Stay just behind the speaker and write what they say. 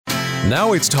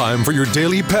Now it's time for your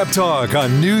daily pep talk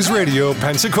on News Radio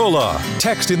Pensacola.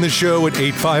 Text in the show at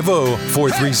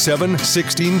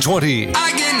 850-437-1620.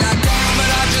 I get knocked down, but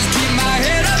I just keep my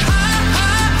head up high.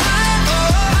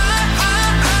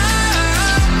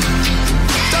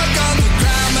 Stuck on the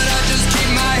ground, but I just keep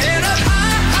my head up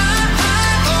high.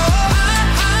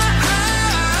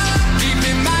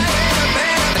 Keeping my head up high.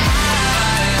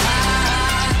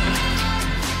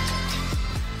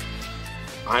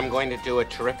 I'm going to do a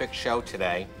terrific show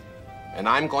today, and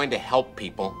I'm going to help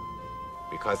people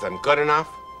because I'm good enough,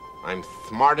 I'm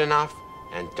smart enough,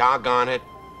 and doggone it,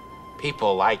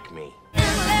 people like me.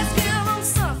 Let's give them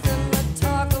something to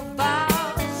talk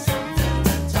about. A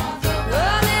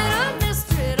little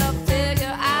mystery to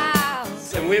figure out.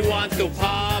 And we want to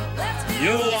pop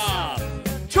you up.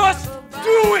 Just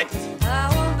do it! How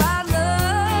about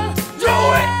love? Do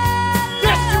it!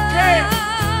 Yes, you can!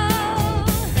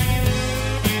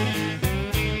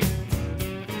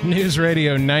 News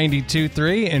Radio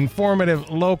 92.3, informative,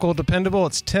 local, dependable.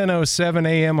 It's 10:07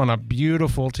 a.m. on a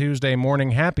beautiful Tuesday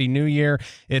morning. Happy New Year.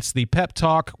 It's the Pep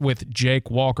Talk with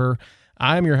Jake Walker.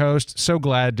 I'm your host. So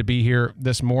glad to be here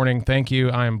this morning. Thank you.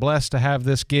 I am blessed to have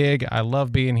this gig. I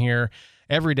love being here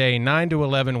every day, 9 to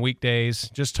 11 weekdays,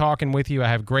 just talking with you. I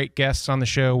have great guests on the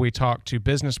show. We talk to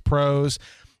business pros,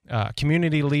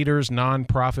 community leaders,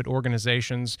 nonprofit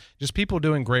organizations, just people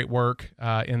doing great work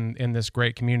in this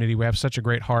great community. We have such a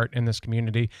great heart in this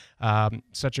community,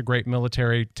 such a great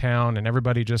military town, and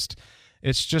everybody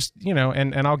it's just,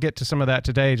 and I'll get to some of that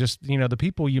today. Just, the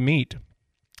people you meet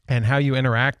and how you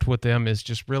interact with them is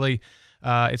just really,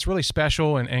 it's really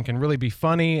special and can really be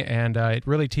funny, and it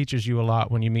really teaches you a lot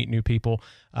when you meet new people.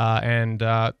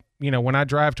 When I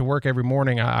drive to work every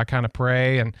morning, I kind of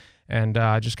pray and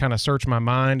just kind of search my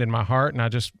mind and my heart, and I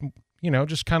just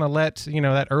kind of let,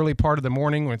 that early part of the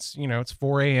morning when it's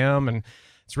 4 a.m. and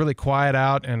it's really quiet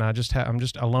out, and I'm just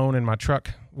alone in my truck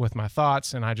with my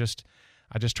thoughts, and I just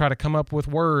try to come up with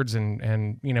words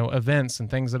and events and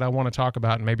things that I want to talk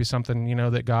about, and maybe something,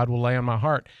 that God will lay on my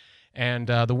heart. And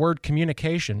the word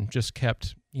communication just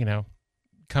kept,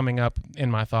 coming up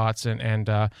in my thoughts, and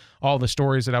all the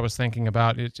stories that I was thinking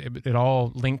about, it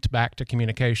all linked back to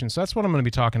communication. So that's what I'm going to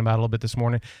be talking about a little bit this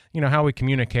morning, how we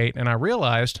communicate. And I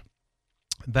realized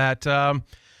that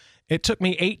it took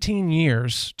me 18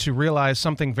 years to realize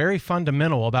something very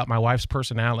fundamental about my wife's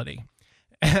personality.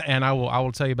 And I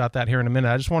will tell you about that here in a minute.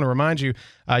 I just want to remind you,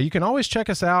 you can always check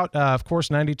us out, of course,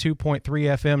 92.3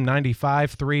 FM,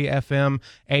 95.3 FM,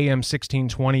 AM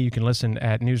 1620. You can listen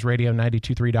at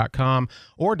newsradio923.com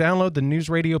or download the News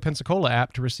Radio Pensacola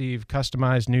app to receive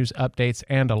customized news updates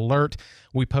and alert.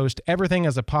 We post everything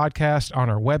as a podcast on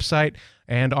our website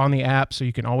and on the app, so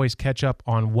you can always catch up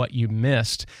on what you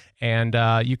missed. And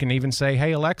you can even say,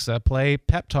 hey, Alexa, play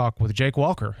Pep Talk with Jake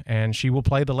Walker, and she will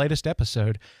play the latest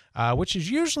episode, which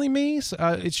is usually me.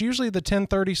 It's usually the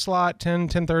 10:30 slot,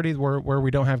 10:30, where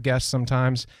we don't have guests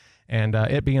sometimes. And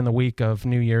it being the week of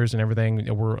New Year's and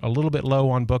everything, we're a little bit low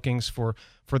on bookings for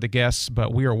the guests,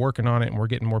 but we are working on it, and we're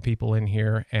getting more people in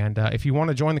here. And if you want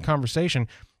to join the conversation,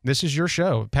 this is your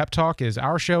show. Pep Talk is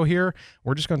our show here.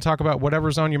 We're just going to talk about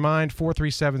whatever's on your mind.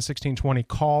 437-1620,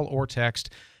 call or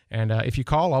text. And if you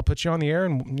call, I'll put you on the air,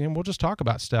 and we'll just talk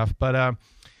about stuff. But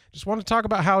just want to talk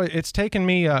about how it's taken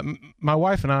me, my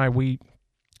wife and I, we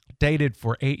dated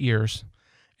for 8 years,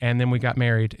 and then we got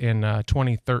married in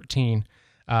 2013.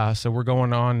 So we're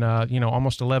going on,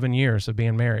 almost 11 years of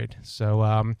being married.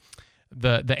 So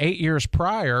the 8 years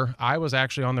prior, I was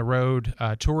actually on the road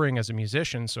touring as a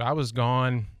musician. So I was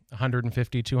gone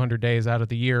 150, 200 days out of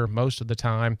the year most of the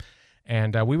time.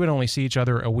 And we would only see each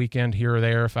other a weekend here or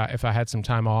there if I had some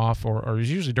time off, or it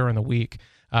was usually during the week,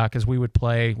 because we would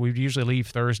play. We'd usually leave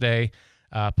Thursday,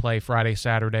 play Friday,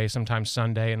 Saturday, sometimes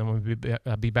Sunday, and then we'd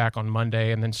be back on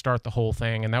Monday and then start the whole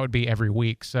thing. And that would be every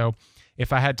week. So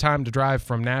if I had time to drive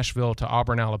from Nashville to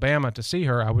Auburn, Alabama to see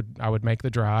her, I would make the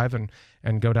drive and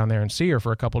go down there and see her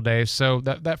for a couple of days. So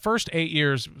that first 8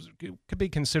 years could be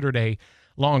considered a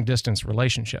long-distance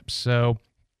relationship. So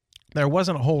there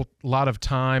wasn't a whole lot of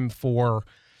time for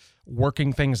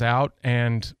working things out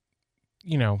and,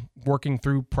 working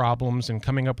through problems and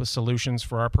coming up with solutions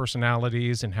for our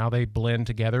personalities and how they blend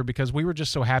together, because we were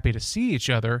just so happy to see each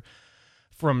other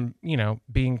from,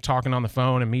 being talking on the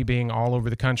phone and me being all over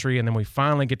the country. And then we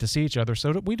finally get to see each other.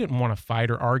 So we didn't want to fight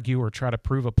or argue or try to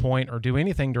prove a point or do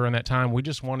anything during that time. We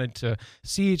just wanted to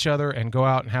see each other and go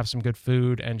out and have some good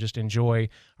food and just enjoy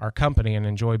our company and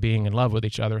enjoy being in love with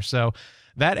each other. So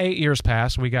that 8 years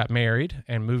passed, we got married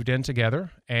and moved in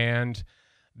together, and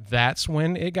that's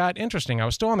when it got interesting. I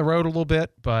was still on the road a little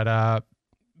bit, but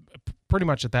pretty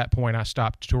much at that point, I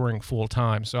stopped touring full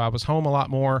time. So I was home a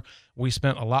lot more. We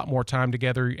spent a lot more time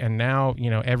together. And now,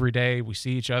 every day we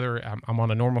see each other. I'm on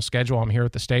a normal schedule. I'm here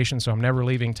at the station, so I'm never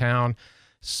leaving town.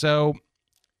 So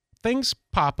things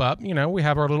pop up. We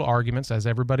have our little arguments, as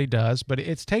everybody does. But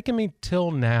it's taken me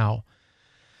till now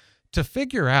to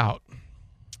figure out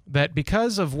that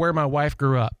because of where my wife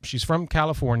grew up, she's from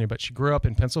California, but she grew up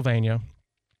in Pennsylvania.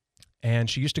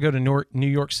 And she used to go to New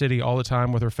York City all the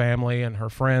time with her family and her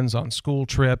friends on school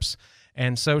trips.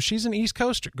 And so she's an East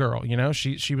Coast girl.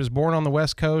 She was born on the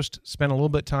West Coast, spent a little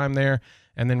bit of time there,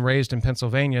 and then raised in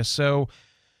Pennsylvania. So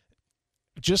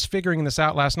just figuring this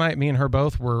out last night, me and her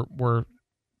both were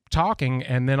talking,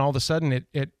 and then all of a sudden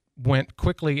it went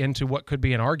quickly into what could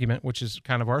be an argument, which is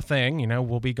kind of our thing.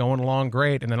 We'll be going along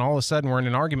great, and then all of a sudden we're in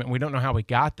an argument and we don't know how we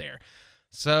got there.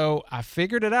 So I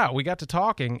figured it out. We got to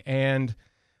talking, and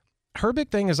her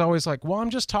big thing is always like, well, I'm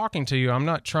just talking to you. I'm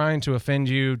not trying to offend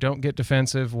you. Don't get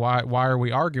defensive. Why are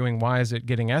we arguing? Why is it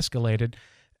getting escalated?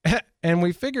 And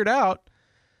we figured out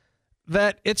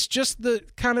that it's just the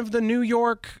kind of the New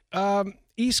York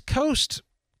East Coast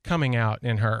coming out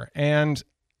in her. And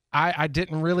I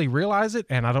didn't really realize it,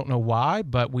 and I don't know why,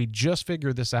 but we just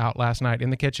figured this out last night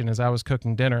in the kitchen as I was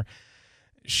cooking dinner.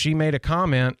 She made a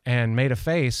comment and made a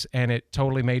face, and it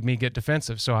totally made me get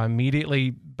defensive. So I immediately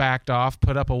backed off,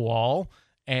 put up a wall,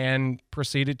 and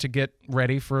proceeded to get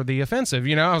ready for the offensive.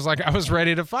 I was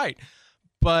ready to fight.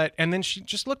 And then she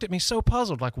just looked at me so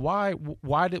puzzled, like, why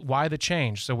the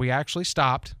change? So we actually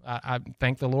stopped. I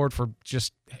thank the Lord for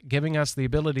just giving us the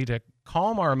ability to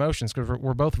calm our emotions, because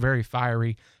we're both very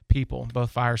fiery people,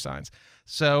 both fire signs.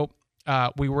 So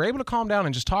we were able to calm down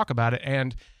and just talk about it.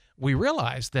 And we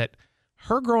realized that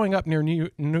her growing up near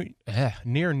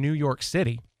New York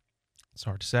City, it's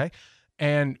hard to say,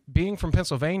 and being from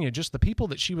Pennsylvania, just the people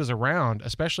that she was around,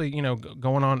 especially,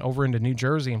 going on over into New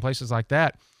Jersey and places like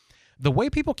that, the way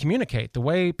people communicate, the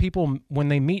way people, when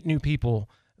they meet new people,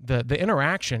 the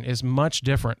interaction is much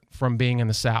different from being in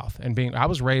the South. And I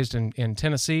was raised in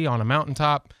Tennessee on a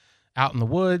mountaintop, out in the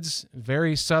woods,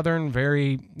 very Southern,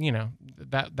 very,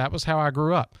 that was how I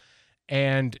grew up.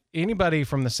 And anybody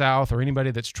from the South or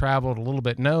anybody that's traveled a little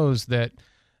bit knows that,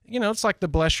 it's like the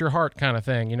bless your heart kind of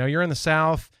thing. You're in the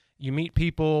South, you meet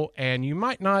people, and you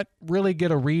might not really get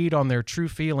a read on their true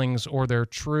feelings or their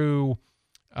true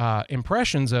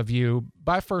impressions of you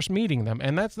by first meeting them.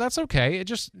 And that's okay. It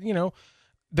just,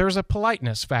 there's a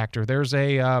politeness factor. There's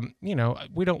a,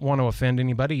 we don't want to offend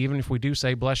anybody, even if we do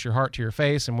say bless your heart to your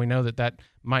face, and we know that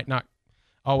might not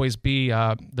always be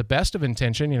the best of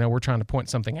intention. We're trying to point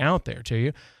something out there to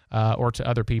you or to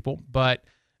other people. But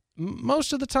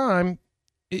most of the time,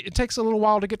 it takes a little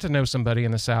while to get to know somebody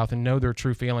in the South and know their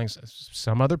true feelings.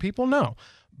 Some other people know.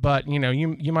 But,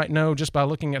 you might know just by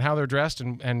looking at how they're dressed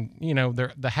and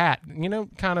the hat,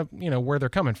 kind of, where they're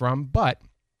coming from. But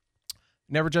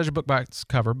never judge a book by its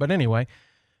cover. But anyway,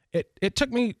 it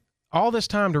took me all this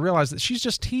time to realize that she's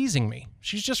just teasing me.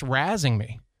 She's just razzing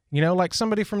me. Like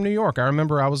somebody from New York. I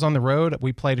remember I was on the road.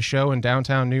 We played a show in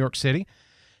downtown New York City,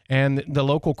 and the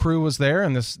local crew was there,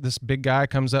 and this big guy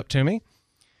comes up to me,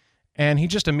 and he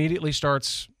just immediately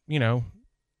starts,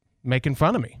 making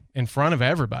fun of me in front of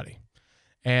everybody.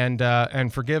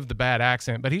 And forgive the bad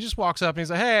accent, but he just walks up and he's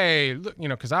like, hey, look,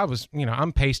 because I was,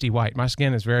 I'm pasty white. My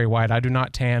skin is very white. I do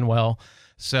not tan well.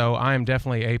 So I am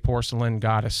definitely a porcelain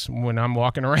goddess when I'm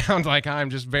walking around. Like,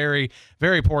 I'm just very,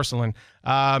 very porcelain.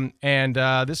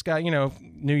 This guy,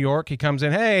 New York, he comes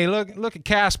in, hey, look at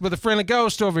Casper the friendly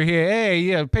ghost over here. Hey,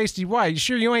 yeah, pasty white. You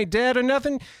sure you ain't dead or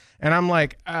nothing? And I'm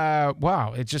like,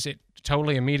 wow, it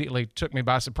totally immediately took me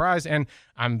by surprise. And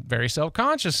I'm very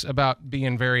self-conscious about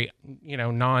being very,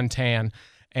 non-tan.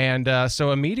 And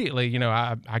so immediately,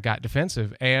 I got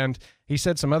defensive. And he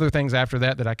said some other things after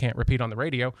that I can't repeat on the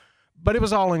radio. But it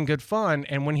was all in good fun.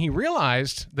 And when he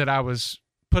realized that I was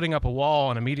putting up a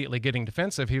wall and immediately getting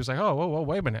defensive, he was like, oh, whoa,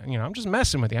 wait a minute. I'm just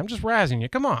messing with you. I'm just razzing you.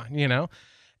 Come on,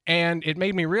 And it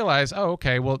made me realize, oh,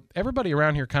 okay, well, everybody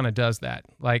around here kind of does that.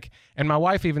 And my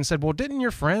wife even said, well, didn't your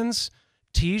friends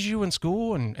tease you in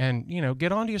school and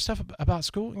get onto your stuff about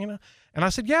school, And I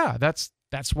said, yeah, that's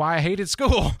why I hated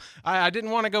school. I didn't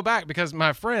want to go back because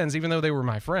my friends, even though they were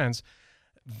my friends,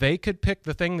 they could pick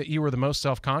the thing that you were the most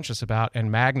self-conscious about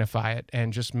and magnify it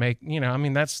and just make,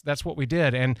 that's what we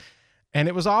did. And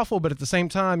it was awful, but at the same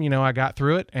time, I got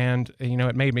through it and,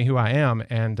 it made me who I am.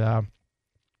 And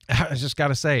I just got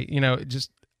to say,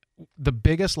 just the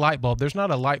biggest light bulb, there's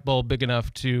not a light bulb big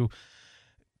enough to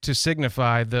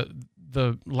signify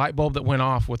the light bulb that went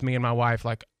off with me and my wife,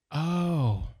 like,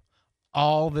 oh,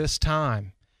 all this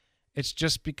time It's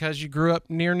just because you grew up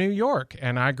near New York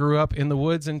and I grew up in the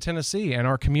woods in Tennessee, and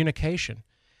our communication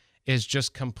is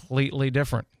just completely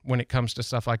different when it comes to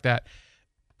stuff like that.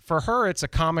 For her, it's a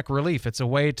comic relief. It's a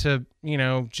way to,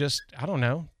 just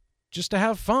to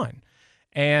have fun.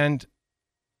 And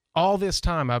all this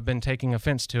time I've been taking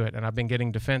offense to it, and I've been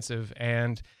getting defensive,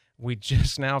 and we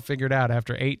just now figured out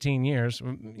after 18 years,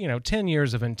 10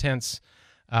 years of intense,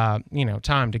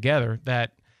 time together,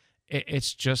 that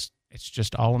it's just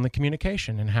all in the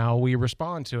communication and how we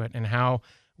respond to it and how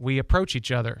we approach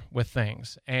each other with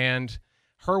things. And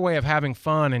her way of having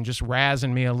fun and just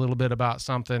razzing me a little bit about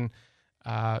something,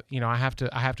 I have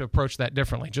to approach that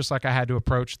differently, just like I had to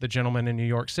approach the gentleman in New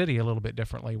York City a little bit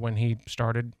differently when he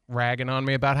started ragging on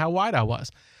me about how white I was.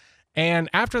 And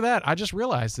after that, I just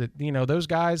realized that, those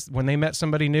guys, when they met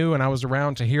somebody new and I was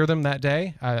around to hear them that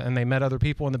day, and they met other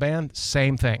people in the band,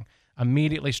 same thing,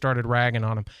 immediately started ragging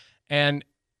on them. And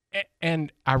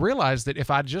I realized that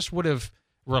if I just would have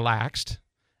relaxed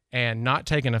and not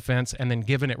taken offense and then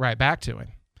given it right back to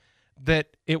him,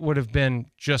 that it would have been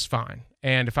just fine.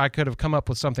 And if I could have come up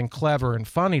with something clever and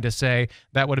funny to say,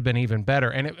 that would have been even better.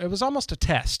 And it was almost a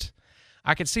test.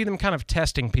 I could see them kind of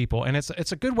testing people, and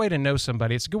it's a good way to know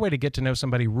somebody. It's a good way to get to know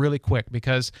somebody really quick,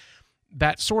 because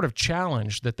that sort of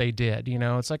challenge that they did,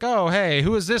 it's like, oh, hey,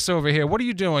 who is this over here? What are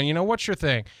you doing? What's your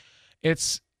thing?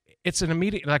 It's an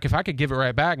immediate, like if I could give it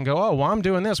right back and go, oh, well, I'm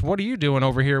doing this. What are you doing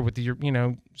over here with your,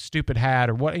 stupid hat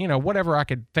or what, whatever I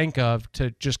could think of to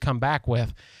just come back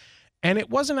with. And it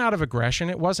wasn't out of aggression.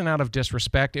 It wasn't out of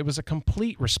disrespect. It was a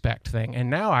complete respect thing. And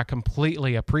now I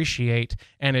completely appreciate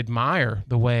and admire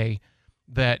the way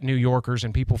that New Yorkers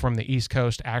and people from the East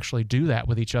Coast actually do that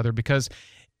with each other, because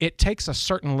it takes a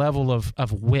certain level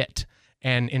of wit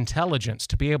and intelligence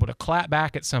to be able to clap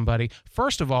back at somebody,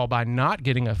 first of all, by not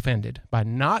getting offended, by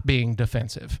not being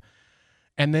defensive,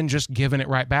 and then just giving it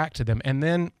right back to them. And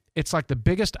then it's like the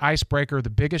biggest icebreaker, the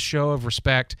biggest show of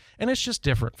respect, and it's just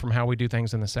different from how we do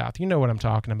things in the South. You know what I'm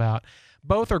talking about.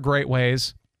 Both are great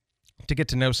ways to get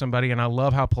to know somebody, and I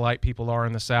love how polite people are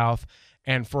in the South.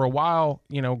 And for a while,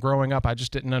 growing up, I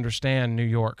just didn't understand New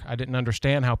York. I didn't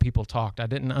understand how people talked. I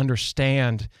didn't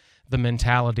understand the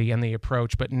mentality and the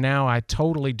approach, but now I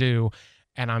totally do.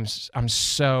 And I'm just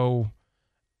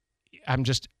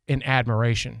in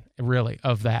admiration, really,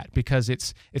 of that, because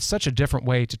it's such a different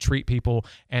way to treat people,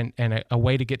 and a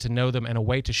way to get to know them, and a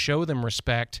way to show them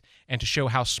respect and to show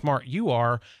how smart you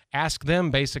are. Ask them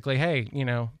basically, hey,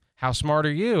 how smart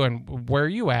are you, and where are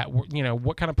you at?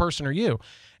 What kind of person are you?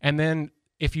 And then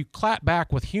if you clap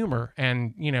back with humor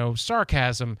and,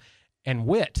 sarcasm and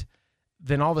wit,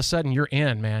 then all of a sudden you're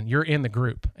in, man. You're in the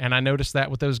group. And I noticed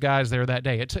that with those guys there that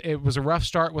day. It was a rough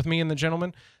start with me and the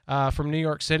gentleman from New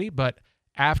York City, but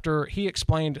after he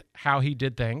explained how he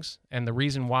did things and the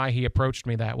reason why he approached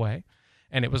me that way,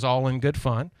 and it was all in good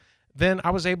fun, then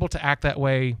I was able to act that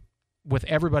way with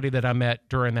everybody that I met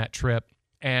during that trip,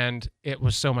 and it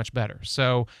was so much better.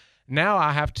 So now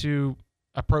I have to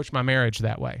approach my marriage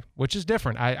that way, which is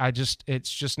different.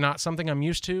 It's just not something I'm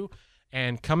used to.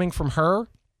 And coming from her,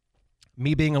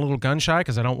 me being a little gun shy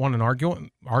because I don't want an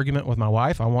argument with my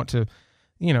wife. I want to,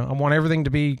 I want everything to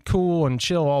be cool and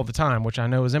chill all the time, which I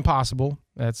know is impossible.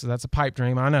 That's a pipe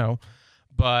dream, I know.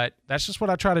 But that's just what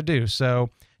I try to do. So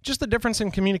just the difference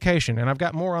in communication. And I've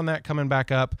got more on that coming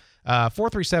back up.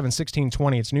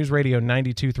 437-1620. It's News Radio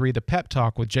 92.3, the Pep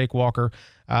Talk with Jake Walker.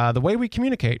 The way we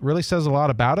communicate really says a lot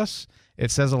about us. It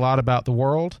says a lot about the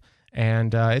world.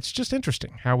 And it's just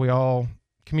interesting how we all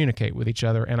communicate with each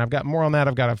other. And I've got more on that.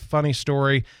 I've got a funny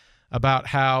story about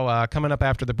how coming up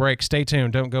after the break. Stay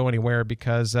tuned. Don't go anywhere,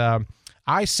 because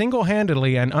I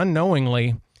single-handedly and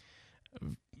unknowingly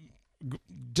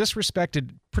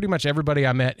disrespected pretty much everybody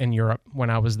I met in Europe when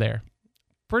I was there.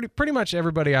 Pretty much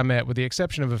everybody I met, with the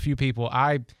exception of a few people.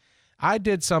 I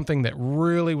did something that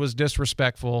really was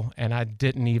disrespectful, and I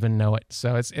didn't even know it.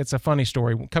 So it's a funny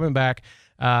story. Coming back,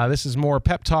 this is more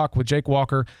Pep Talk with Jake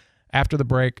Walker. After the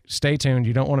break, stay tuned.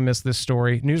 You don't want to miss this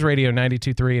story. News Radio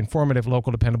 92.3, informative,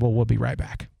 local, dependable. We'll be right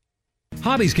back.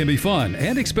 Hobbies can be fun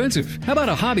and expensive. How about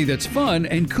a hobby that's fun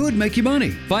and could make you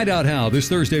money? Find out how this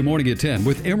Thursday morning at 10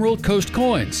 with Emerald Coast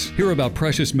Coins. Hear about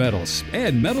precious metals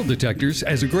and metal detectors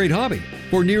as a great hobby.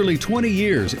 For nearly 20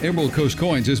 years, Emerald Coast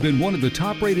Coins has been one of the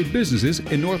top-rated businesses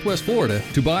in Northwest Florida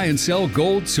to buy and sell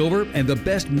gold, silver, and the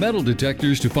best metal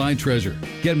detectors to find treasure.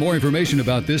 Get more information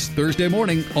about this Thursday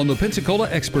morning on the Pensacola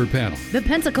Expert Panel. The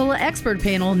Pensacola Expert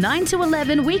Panel, 9 to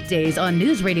 11 weekdays on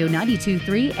News Radio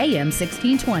 92.3 AM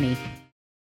 1620.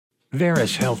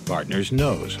 Veris Health Partners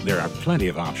knows there are plenty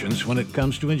of options when it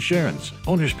comes to insurance.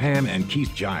 Owners Pam and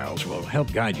Keith Giles will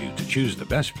help guide you to choose the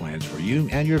best plans for you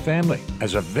and your family.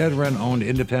 As a veteran-owned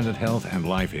independent health and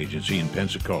life agency in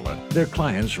Pensacola, their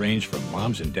clients range from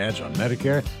moms and dads on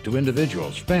Medicare to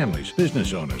individuals, families,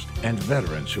 business owners, and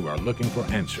veterans who are looking for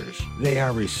answers. They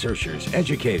are researchers,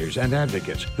 educators, and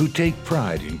advocates who take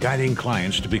pride in guiding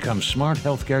clients to become smart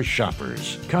healthcare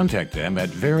shoppers. Contact them at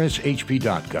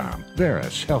verishp.com.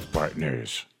 Veris Health Partners.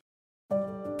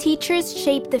 Teachers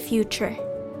shape the future.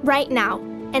 Right now,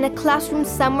 in a classroom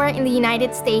somewhere in the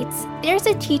United States, there's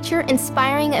a teacher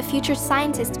inspiring a future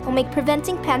scientist who'll make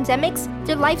preventing pandemics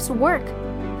their life's work,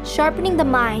 sharpening the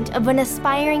mind of an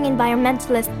aspiring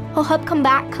environmentalist who'll help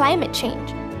combat climate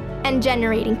change, and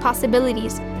generating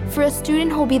possibilities for a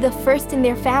student who'll be the first in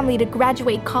their family to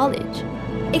graduate college.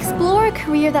 Explore a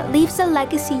career that leaves a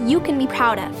legacy you can be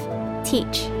proud of.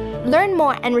 Teach. Learn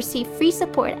more and receive free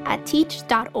support at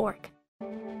teach.org.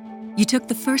 You took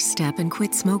the first step and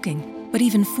quit smoking, but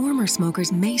even former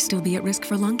smokers may still be at risk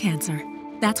for lung cancer.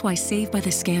 That's why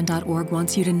SaveByTheScan.org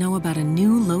wants you to know about a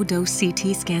new low-dose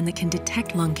CT scan that can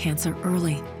detect lung cancer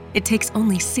early. It takes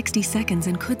only 60 seconds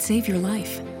and could save your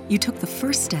life. You took the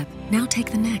first step, now take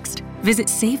the next. Visit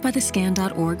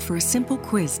SaveByTheScan.org for a simple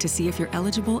quiz to see if you're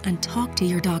eligible and talk to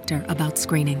your doctor about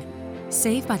screening.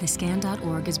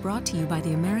 SaveByTheScan.org is brought to you by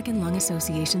the American Lung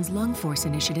Association's Lung Force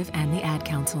Initiative and the Ad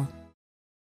Council.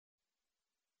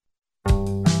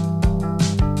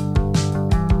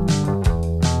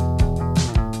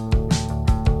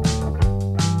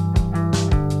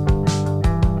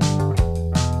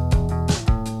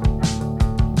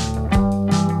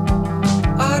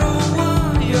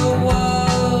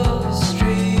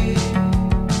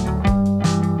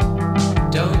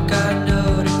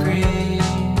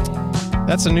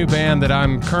 That's a new band that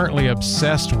I'm currently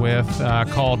obsessed with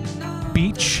called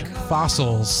Beach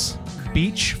Fossils.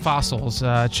 Beach Fossils.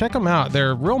 Check them out.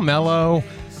 They're real mellow,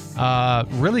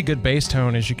 really good bass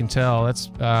tone, as you can tell.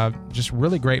 That's just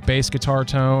really great bass guitar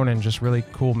tone and just really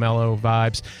cool mellow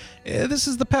vibes. This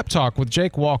is the Pep Talk with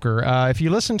Jake Walker. If you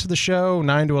listen to the show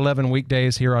 9 to 11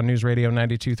 weekdays here on News Radio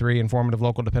 92.3, informative,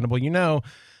 local, dependable, you know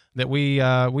that we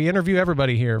interview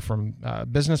everybody here, from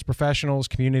business professionals,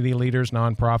 community leaders,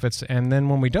 nonprofits, and then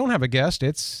when we don't have a guest,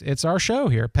 it's our show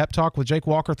here, Pep Talk with Jake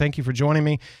Walker. Thank you for joining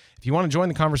me. If you want to join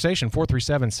the conversation,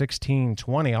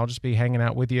 437-1620. I'll just be hanging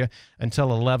out with you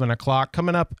until 11 o'clock.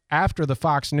 Coming up after the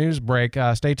Fox News break,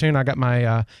 stay tuned. I got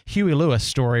my Huey Lewis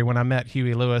story when I met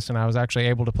Huey Lewis, and I was actually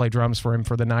able to play drums for him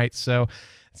for the night. So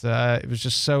it was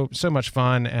just so much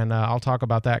fun, and I'll talk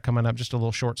about that coming up, just a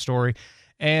little short story.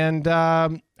 And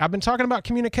I've been talking about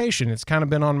communication. It's kind of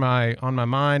been on my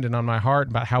mind and on my heart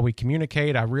about how we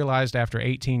communicate. I realized after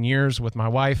 18 years with my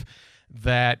wife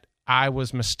that I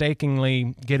was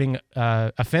mistakenly getting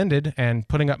offended and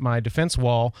putting up my defense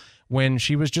wall when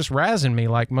she was just razzing me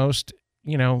like most,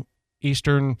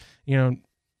 Eastern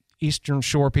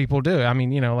Shore people do. I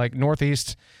mean, like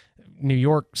Northeast New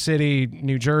York City,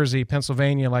 New Jersey,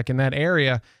 Pennsylvania, like in that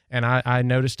area. And I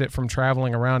noticed it from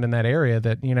traveling around in that area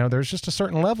that, there's just a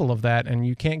certain level of that, and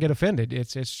you can't get offended.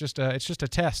 It's just a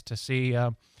test to see,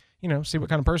 see what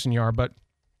kind of person you are. But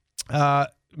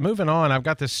moving on, I've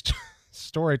got this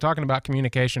story talking about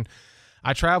communication.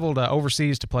 I traveled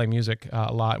overseas to play music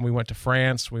a lot, and we went to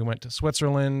France, we went to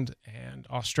Switzerland and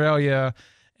Australia,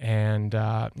 and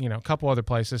a couple other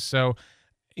places. So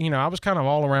I was kind of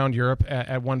all around Europe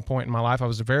at one point in my life. I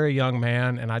was a very young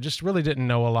man, and I just really didn't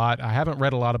know a lot. I haven't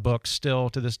read a lot of books still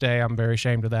to this day. I'm very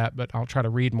ashamed of that, but I'll try to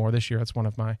read more this year. It's one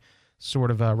of my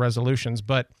sort of resolutions.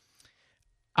 But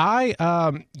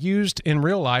I used, in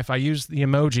real life, I used the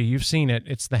emoji. You've seen it.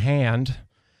 It's the hand,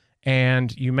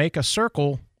 and you make a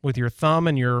circle with your thumb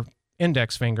and your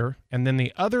index finger, and then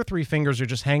the other three fingers are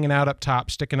just hanging out up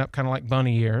top, sticking up kind of like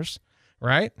bunny ears,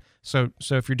 right? So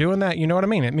if you're doing that, you know what I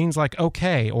mean? It means like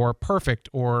okay or perfect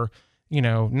or,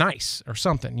 nice or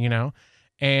something,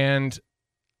 And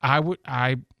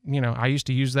I used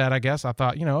to use that, I guess. I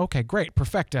thought, okay, great,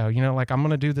 perfecto, like I'm going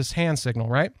to do this hand signal,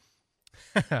 right?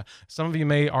 Some of you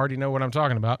may already know what I'm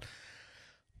talking about.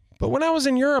 But when I was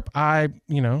in Europe, I,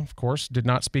 of course, did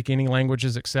not speak any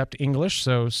languages except English.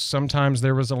 So sometimes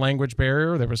there was a language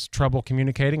barrier. There was trouble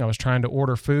communicating. I was trying to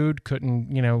order food,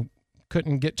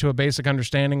 couldn't get to a basic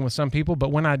understanding with some people.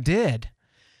 But when I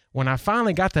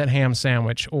finally got that ham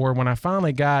sandwich, or when I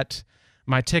finally got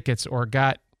my tickets or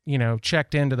got,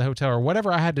 checked into the hotel, or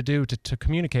whatever I had to do to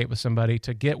communicate with somebody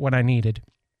to get what I needed,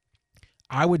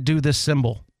 I would do this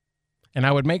symbol. And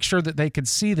I would make sure that they could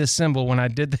see this symbol when I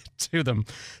did that to them,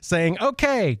 saying,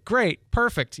 okay, great,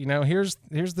 perfect. Here's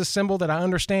the symbol that I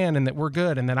understand and that we're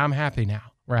good and that I'm happy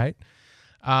now, right?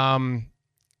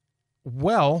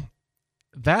 Well,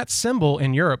 that symbol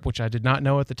in Europe, which I did not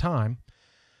know at the time,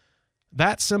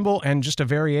 that symbol and just a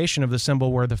variation of the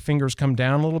symbol where the fingers come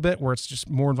down a little bit, where it's just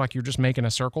more like you're just making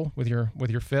a circle with your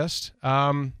fist.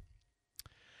 That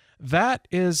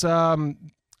is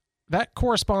that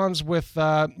corresponds with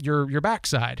your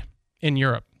backside in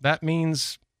Europe. That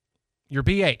means your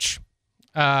BH,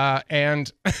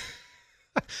 and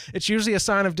it's usually a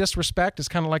sign of disrespect. It's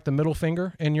kind of like the middle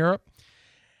finger in Europe.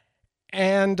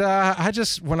 And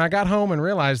when I got home and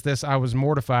realized this, I was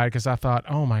mortified because I thought,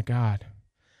 oh my God,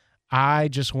 I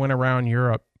just went around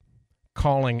Europe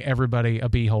calling everybody a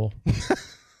beehole.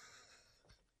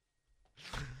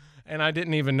 And I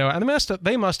didn't even know. And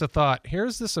they must have thought,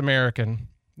 here's this American,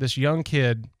 this young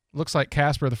kid, looks like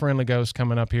Casper the Friendly Ghost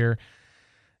coming up here,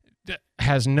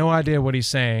 has no idea what he's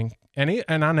saying. And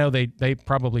I know they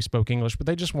probably spoke English, but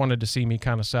they just wanted to see me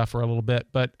kind of suffer a little bit.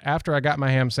 But after I got my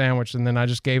ham sandwich and then I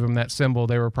just gave them that symbol,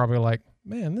 they were probably like,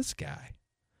 man, this guy,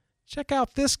 check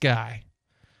out this guy.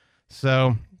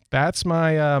 So that's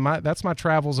my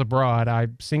travels abroad. I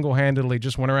single-handedly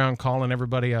just went around calling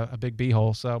everybody a big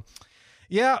beehole. So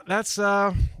yeah, that's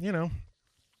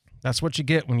that's what you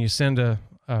get when you send a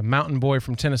mountain boy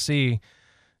from Tennessee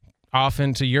off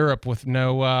into Europe with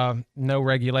no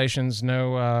regulations,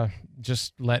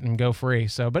 just letting him go free.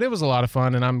 So, but it was a lot of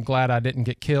fun, and I'm glad I didn't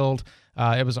get killed.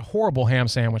 It was a horrible ham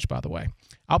sandwich, by the way.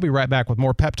 I'll be right back with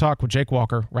more Pep Talk with Jake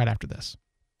Walker right after this.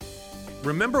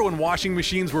 Remember when washing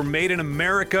machines were made in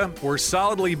America, were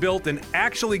solidly built, and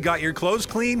actually got your clothes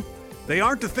clean? They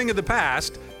aren't a thing of the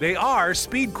past. They are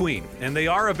Speed Queen, and they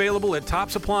are available at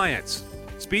Tops Appliance.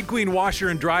 Speed Queen washer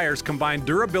and dryers combine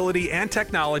durability and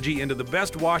technology into the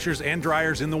best washers and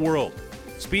dryers in the world.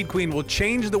 Speed Queen will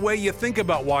change the way you think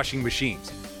about washing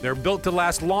machines. They're built to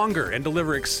last longer and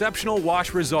deliver exceptional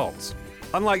wash results.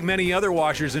 Unlike many other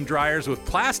washers and dryers with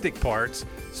plastic parts,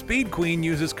 Speed Queen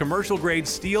uses commercial-grade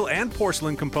steel and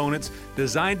porcelain components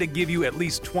designed to give you at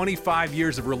least 25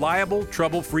 years of reliable,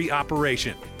 trouble-free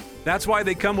operation. That's why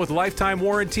they come with lifetime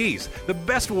warranties, the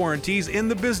best warranties in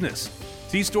the business.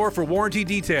 See store for warranty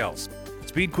details.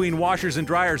 Speed Queen washers and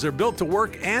dryers are built to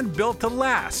work and built to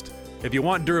last. If you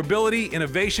want durability,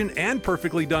 innovation, and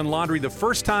perfectly done laundry the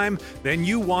first time, then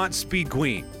you want Speed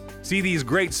Queen. See these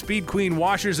great Speed Queen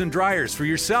washers and dryers for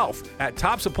yourself at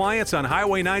Tops Appliance on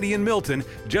Highway 90 in Milton,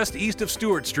 just east of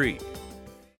Stewart Street.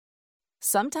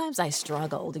 Sometimes I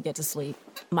struggle to get to sleep.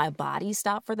 My body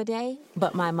stopped for the day,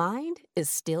 but my mind is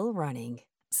still running.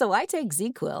 So I take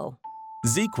ZzzQuil.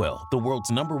 ZzzQuil, the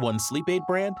world's #1 sleep aid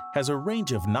brand, has a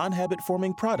range of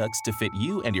non-habit-forming products to fit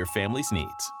you and your family's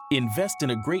needs. Invest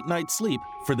in a great night's sleep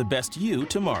for the best you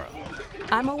tomorrow.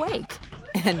 I'm awake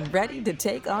and ready to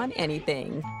take on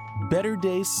anything. Better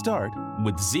days start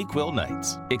with ZzzQuil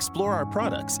nights. Explore our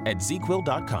products at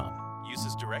ZzzQuil.com. Use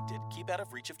as directed. Keep out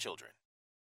of reach of children.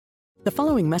 The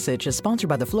following message is sponsored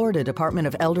by the Florida Department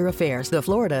of Elder Affairs, the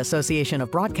Florida Association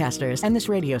of Broadcasters, and this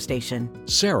radio station.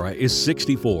 Sarah is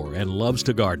 64 and loves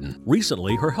to garden.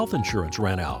 Recently, her health insurance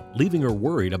ran out, leaving her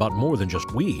worried about more than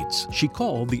just weeds. She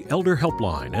called the Elder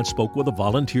Helpline and spoke with a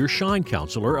volunteer Shine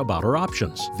counselor about her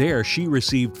options. There, she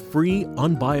received free,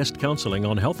 unbiased counseling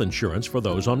on health insurance for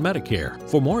those on Medicare.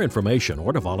 For more information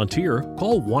or to volunteer,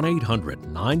 call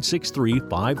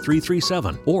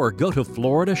 1-800-963-5337 or go to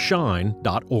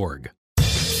floridashine.org.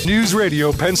 News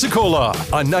Radio Pensacola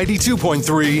on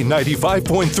 92.3,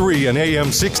 95.3, and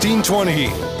AM 1620.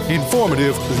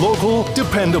 Informative, local,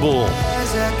 dependable.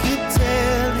 As I keep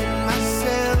telling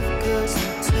myself, 'cause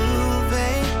I'm too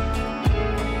vain.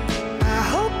 I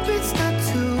hope it's not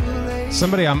too late.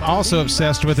 Somebody I'm also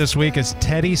obsessed with this week is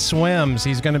Teddy Swims.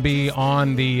 He's going to be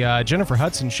on the Jennifer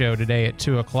Hudson show today at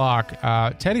 2 o'clock.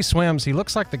 Teddy Swims, he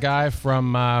looks like the guy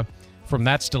from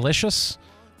That's Delicious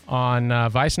on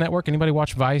Vice Network. Anybody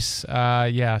watch Vice?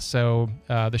 Yeah, so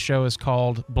the show is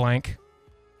called Blank.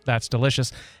 That's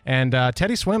Delicious. And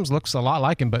Teddy Swims looks a lot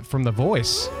like him, but from the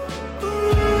voice.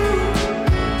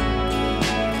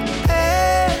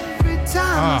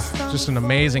 Just an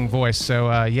amazing voice.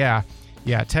 So, yeah,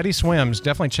 Teddy Swims.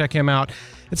 Definitely check him out.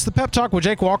 It's the Pep Talk with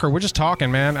Jake Walker. We're just talking,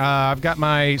 man. I've got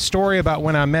my story about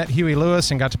when I met Huey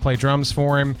Lewis and got to play drums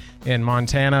for him in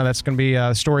Montana. That's going to be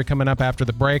a story coming up after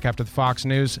the break, after the Fox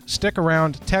News. Stick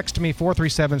around. Text me,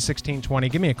 437-1620.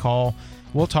 Give me a call.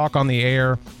 We'll talk on the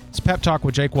air. It's Pep Talk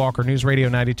with Jake Walker, News Radio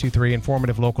 92.3,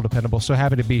 informative, local, dependable. So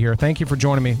happy to be here. Thank you for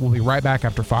joining me. We'll be right back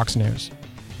after Fox News.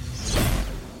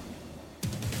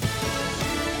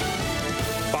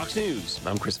 Fox News.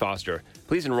 I'm Chris Foster.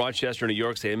 Police in Rochester, New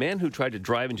York say a man who tried to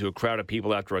drive into a crowd of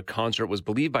people after a concert was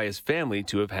believed by his family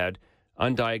to have had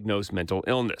undiagnosed mental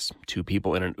illness. 2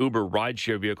 people in an Uber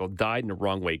rideshare vehicle died in a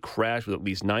wrong-way crash with at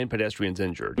least 9 pedestrians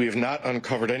injured. We have not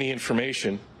uncovered any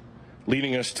information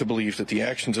leading us to believe that the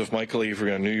actions of Michael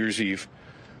Avery on New Year's Eve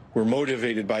were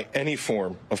motivated by any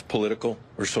form of political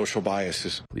or social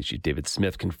biases. Police Chief David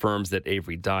Smith confirms that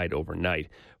Avery died overnight.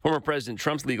 Former President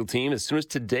Trump's legal team, as soon as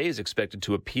today, is expected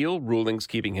to appeal rulings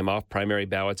keeping him off primary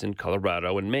ballots in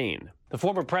Colorado and Maine. The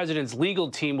former president's legal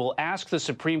team will ask the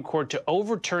Supreme Court to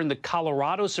overturn the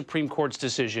Colorado Supreme Court's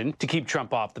decision to keep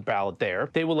Trump off the ballot there.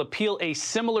 They will appeal a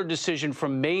similar decision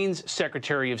from Maine's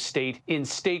Secretary of State in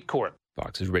state court.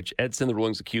 Fox's Rich Edson. The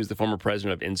rulings accuse the former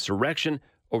president of insurrection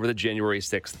over the January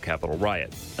 6th Capitol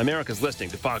riot. America's listening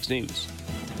to Fox News.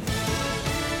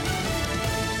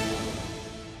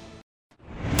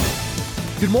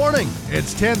 Good morning.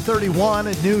 It's 10:31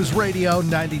 at News Radio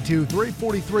 92.3,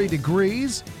 43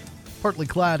 degrees. Partly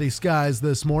cloudy skies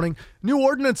this morning. New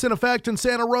ordinance in effect in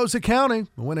Santa Rosa County. It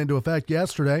went into effect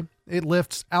yesterday. It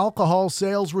lifts alcohol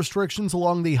sales restrictions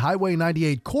along the Highway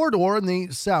 98 corridor in the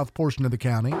south portion of the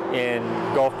county. In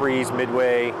Gulf Breeze,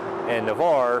 Midway, and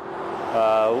Navarre,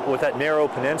 with that narrow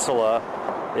peninsula,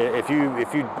 if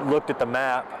you looked at the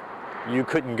map, you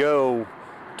couldn't go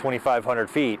 2,500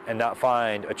 feet and not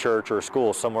find a church or a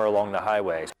school somewhere along the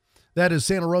highway. That is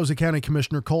Santa Rosa County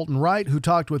Commissioner Colton Wright, who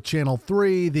talked with Channel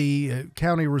 3. The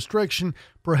county restriction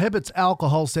prohibits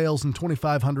alcohol sales in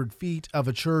 2,500 feet of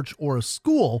a church or a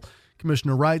school.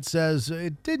 Commissioner Wright says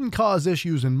it didn't cause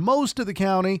issues in most of the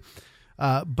county,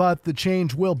 but the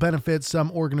change will benefit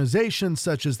some organizations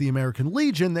such as the American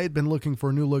Legion. They'd been looking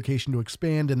for a new location to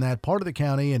expand in that part of the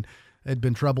county and had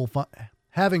been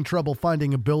having trouble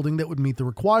finding a building that would meet the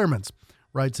requirements.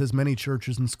 Wright says many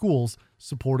churches and schools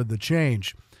supported the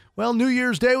change. Well, New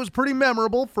Year's Day was pretty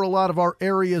memorable for a lot of our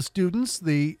area students.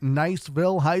 The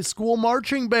Niceville High School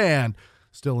Marching Band,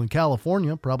 still in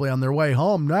California, probably on their way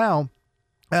home now,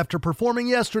 after performing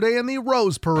yesterday in the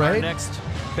Rose Parade. Our next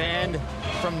band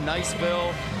from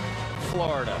Niceville,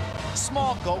 Florida.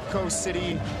 Small Gulf Coast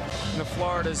city in the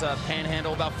Florida's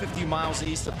panhandle, about 50 miles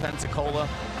east of Pensacola.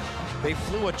 They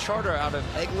flew a charter out of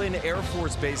Eglin Air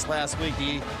Force Base last week,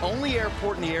 the only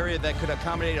airport in the area that could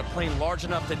accommodate a plane large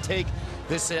enough to take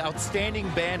this outstanding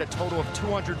band, a total of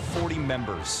 240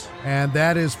 members. And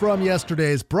that is from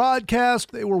yesterday's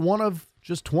broadcast. They were one of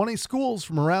just 20 schools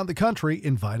from around the country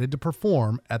invited to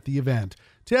perform at the event.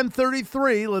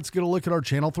 10:33, let's get a look at our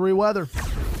Channel 3 weather.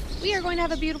 We are going to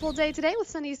have a beautiful day today with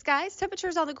sunny skies.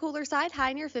 Temperatures on the cooler side,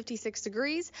 high near 56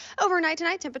 degrees. Overnight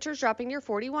tonight, temperatures dropping near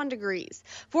 41 degrees.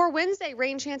 For Wednesday,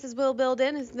 rain chances will build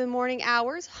in the morning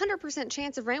hours. 100%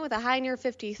 chance of rain with a high near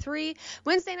 53.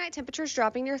 Wednesday night, temperatures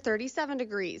dropping near 37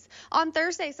 degrees. On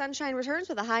Thursday, sunshine returns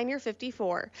with a high near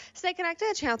 54. Stay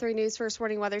connected to Channel 3 News First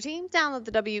Warning Weather Team. Download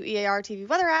the WEAR TV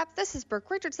weather app. This is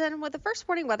Brooke Richardson with the First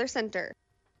Warning Weather Center.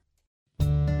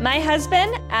 My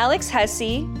husband, Alex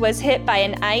Hussey, was hit by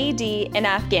an IED in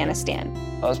Afghanistan.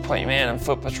 I was point man on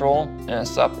foot patrol, and I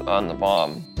stepped on the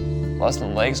bomb. Lost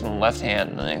my legs and my left hand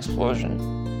in an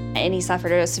explosion. And he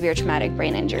suffered a severe traumatic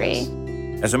brain injury.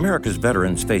 As America's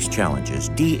veterans face challenges,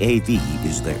 DAV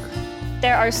is there.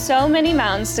 There are so many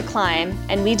mountains to climb,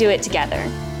 and we do it together.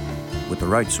 With the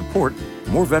right support,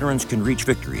 more veterans can reach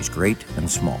victories, great and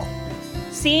small.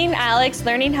 Seeing Alex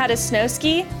learning how to snow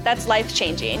ski, that's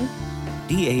life-changing.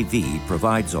 DAV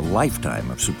provides a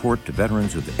lifetime of support to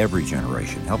veterans of every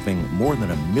generation, helping more than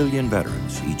 1 million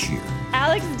veterans each year.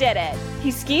 Alex did it.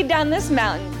 He skied down this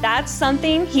mountain. That's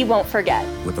something he won't forget.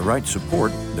 With the right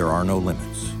support, there are no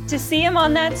limits. To see him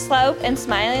on that slope and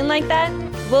smiling like that,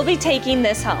 we'll be taking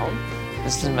this home.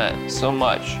 This has meant so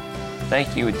much.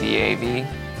 Thank you, DAV.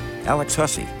 Alex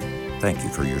Hussey, thank you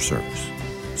for your service.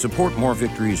 Support more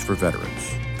victories for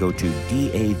veterans. Go to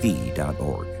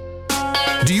DAV.org.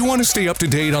 Do you want to stay up to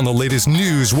date on the latest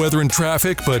news, weather, and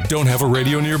traffic, but don't have a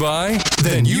radio nearby?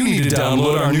 Then you need to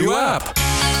download our new app.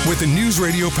 With the News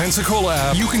Radio Pensacola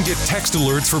app, you can get text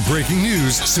alerts for breaking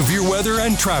news, severe weather,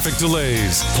 and traffic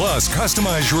delays. Plus,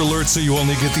 customize your alerts so you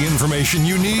only get the information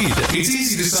you need. It's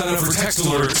easy to sign up for text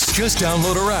alerts. Just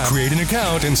download our app, create an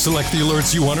account, and select the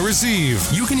alerts you want to receive.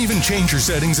 You can even change your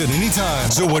settings at any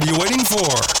time. So what are you waiting for?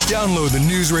 Download the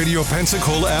News Radio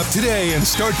Pensacola app today and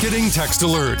start getting text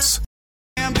alerts.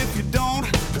 If you don't,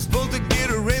 you're supposed to get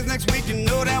a raise next week. You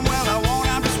know damn well I won't.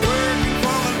 I'm just working for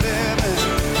a living.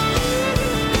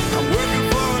 I'm working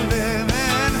for a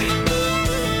living.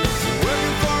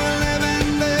 Working for a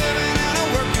living, and I'm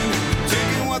working,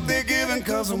 taking what they're giving,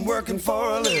 'cause I'm working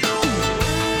for a living.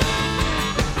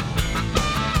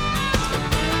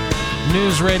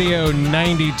 News Radio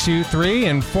 92.3,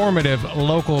 informative,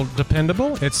 local,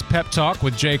 dependable. It's Pep Talk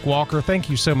with Jake Walker. Thank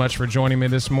you so much for joining me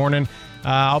this morning.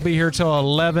 I'll be here till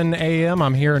 11 a.m.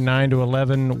 I'm here 9 to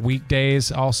 11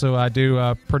 weekdays. Also, I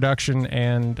do production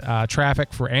and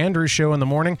traffic for Andrew's show in the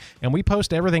morning, and we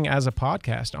post everything as a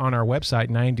podcast on our website,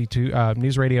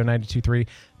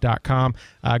 newsradio923.com.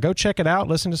 Go check it out.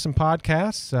 Listen to some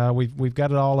podcasts. We've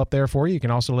got it all up there for you. You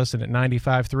can also listen at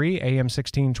 95.3 AM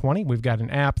 1620. We've got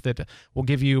an app that will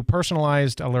give you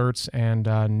personalized alerts and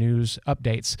news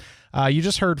updates. You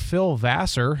just heard Phil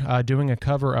Vassar doing a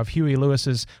cover of Huey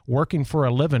Lewis's Working for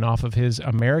a Living off of his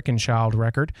American Child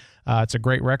record. It's a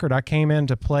great record. I came in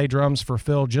to play drums for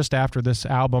Phil just after this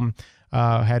album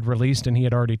had released, and he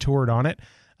had already toured on it.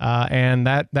 And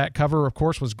that cover, of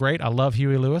course, was great. I love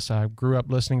Huey Lewis. I grew up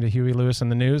listening to Huey Lewis in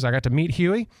the news. I got to meet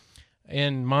Huey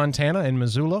in Montana, in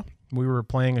Missoula. We were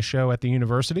playing a show at the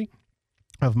University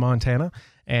of Montana,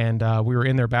 and we were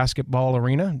in their basketball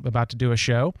arena about to do a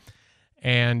show.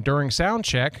 And during sound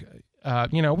check,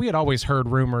 we had always heard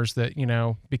rumors that,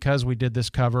 because we did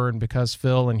this cover and because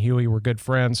Phil and Huey were good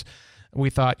friends, we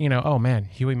thought, oh man,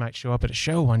 Huey might show up at a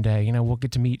show one day. We'll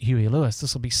get to meet Huey Lewis.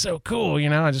 This will be so cool.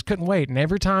 I just couldn't wait. And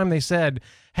every time they said,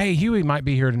 hey, Huey might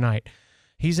be here tonight.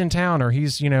 He's in town, or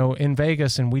he's, in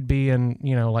Vegas, and we'd be in,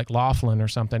 like Laughlin or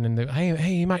something. And hey,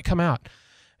 he might come out.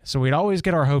 So we'd always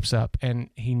get our hopes up,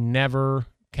 and he never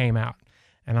came out.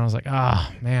 And I was like,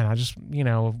 man, I just,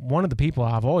 one of the people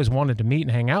I've always wanted to meet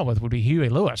and hang out with would be Huey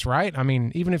Lewis, right? I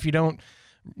mean, even if you don't,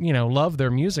 love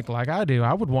their music like I do,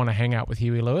 I would want to hang out with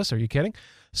Huey Lewis. Are you kidding?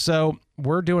 So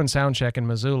we're doing sound check in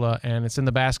Missoula, and it's in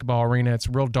the basketball arena. It's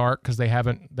real dark because they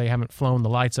haven't flown the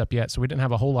lights up yet, so we didn't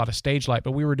have a whole lot of stage light.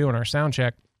 But we were doing our sound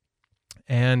check,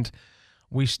 and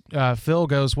Phil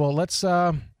goes, well,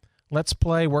 let's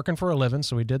play Working for a Living.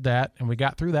 So we did that, and we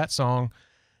got through that song.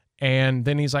 And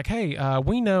then he's like, hey,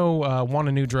 we know Want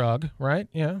a New Drug, right?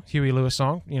 Yeah, Huey Lewis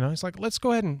song. He's like, let's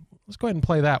go ahead and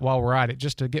play that while we're at it,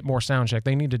 just to get more sound check.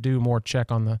 They need to do more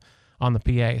check on the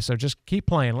PA. So just keep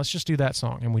playing. Let's just do that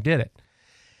song. And we did it.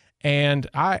 And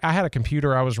I had a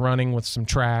computer I was running with some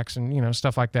tracks and,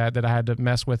 stuff like that I had to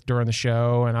mess with during the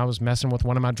show. And I was messing with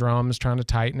one of my drums, trying to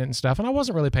tighten it and stuff. And I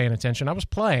wasn't really paying attention. I was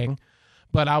playing,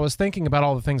 but I was thinking about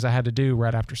all the things I had to do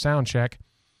right after sound check.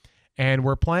 And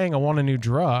we're playing I Want a New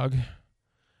Drug,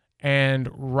 and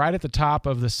right at the top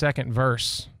of the second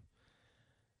verse,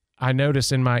 I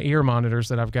notice in my ear monitors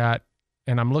that I've got,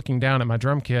 and I'm looking down at my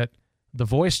drum kit, the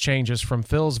voice changes from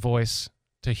Phil's voice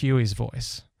to Huey's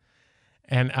voice.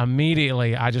 And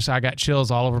immediately I got chills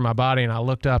all over my body, and I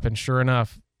looked up, and sure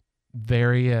enough,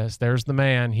 there he is. There's the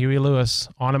man, Huey Lewis,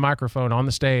 on a microphone on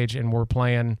the stage, and we're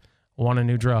playing Want a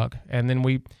New Drug. And then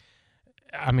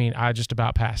I just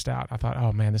about passed out. I thought,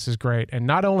 oh man, this is great. And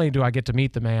not only do I get to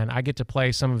meet the man, I get to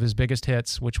play some of his biggest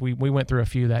hits, which we went through a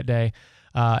few that day.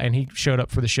 And he showed up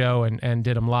for the show and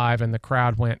did them live, and the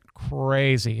crowd went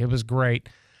crazy. It was great.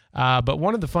 But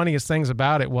one of the funniest things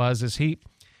about it is he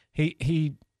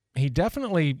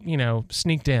definitely,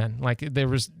 sneaked in. Like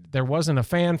there wasn't a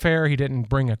fanfare. He didn't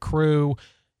bring a crew.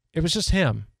 It was just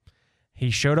him. He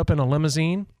showed up in a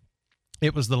limousine.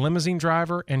 It was the limousine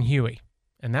driver and Huey.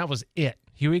 And that was it.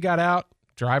 Huey got out.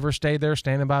 Driver stayed there,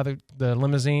 standing by the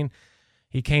limousine.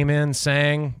 He came in,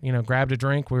 sang, grabbed a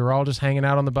drink. We were all just hanging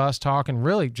out on the bus talking.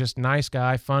 Really just nice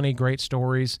guy, funny, great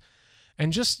stories.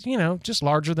 And just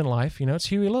larger than life. It's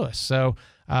Huey Lewis. So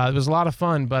it was a lot of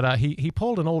fun. But he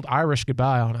pulled an old Irish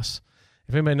goodbye on us.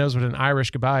 If anybody knows what an Irish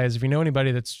goodbye is, if you know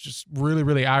anybody that's just really,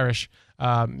 really Irish,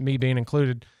 me being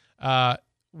included,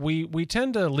 we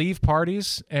tend to leave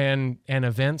parties and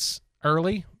events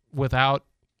early without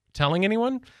telling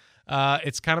anyone.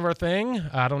 It's kind of our thing.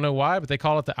 I don't know why, but they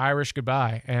call it the Irish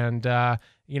goodbye. And,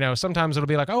 sometimes it'll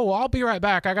be like, oh, well, I'll be right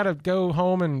back. I got to go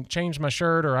home and change my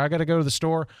shirt, or I got to go to the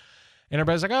store. And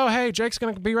everybody's like, oh, hey, Jake's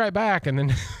going to be right back. And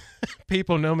then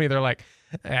people know me. They're like,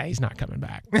 he's not coming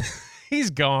back. He's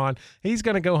gone. He's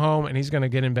going to go home, and he's going to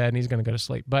get in bed, and he's going to go to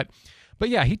sleep. But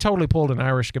yeah, he totally pulled an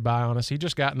Irish goodbye on us. He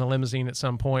just got in the limousine at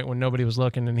some point when nobody was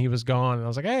looking, and he was gone. And I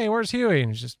was like, hey, where's Huey?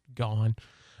 And he's just gone.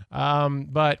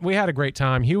 But we had a great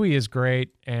time. Huey is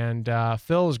great, and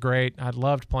Phil is great. I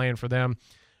loved playing for them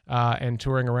and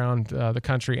touring around the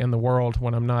country and the world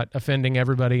when I'm not offending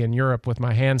everybody in Europe with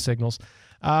my hand signals.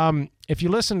 If you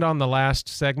listened on the last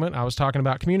segment, I was talking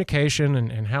about communication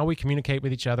and how we communicate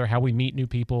with each other, how we meet new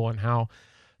people, and how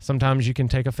sometimes you can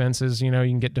take offenses. You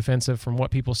can get defensive from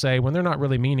what people say when they're not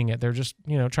really meaning it. They're just,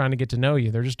 trying to get to know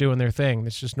you. They're just doing their thing.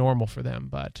 It's just normal for them.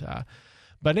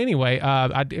 But anyway,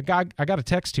 I got a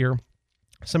text here.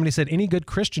 Somebody said, any good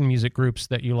Christian music groups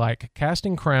that you like?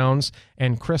 Casting Crowns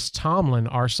and Chris Tomlin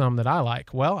are some that I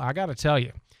like. Well, I got to tell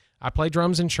you, I play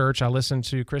drums in church. I listen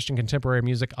to Christian contemporary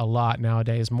music a lot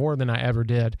nowadays, more than I ever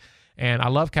did. And I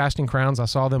love Casting Crowns. I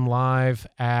saw them live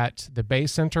at the Bay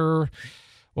Center,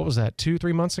 what was that,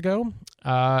 2-3 months ago?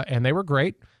 And they were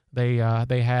great. They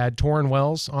had Torrin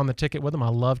Wells on the ticket with them. I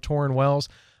love Torrin Wells.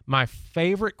 My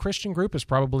favorite Christian group is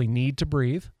probably Need to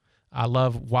Breathe. I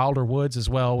love Wilder Woods as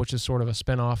well, which is sort of a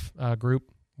spinoff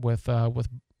group with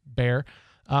Bear.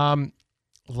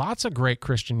 Lots of great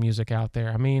Christian music out there.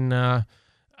 I mean, I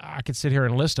could sit here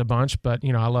and list a bunch, but,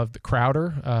 I love the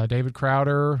Crowder, David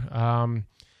Crowder,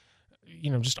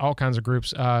 just all kinds of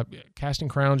groups. Casting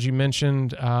Crowns, you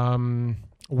mentioned.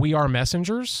 We Are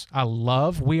Messengers. I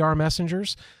love We Are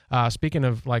Messengers. Speaking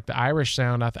of like the Irish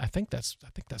sound, I think that's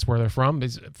where they're from.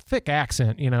 It's a thick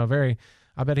accent, very.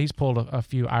 I bet he's pulled a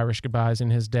few Irish goodbyes in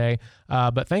his day.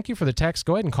 But thank you for the text.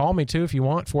 Go ahead and call me too if you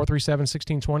want.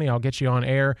 437-1620. I'll get you on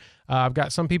air. I've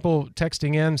got some people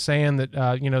texting in saying that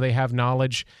they have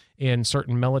knowledge in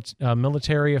certain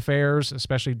military affairs,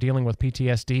 especially dealing with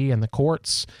PTSD and the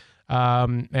courts.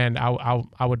 And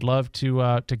I would love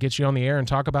to get you on the air and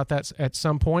talk about that at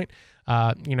some point.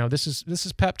 This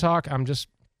is Pep Talk. I'm just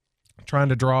trying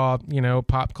to draw,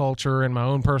 pop culture and my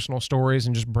own personal stories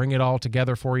and just bring it all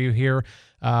together for you here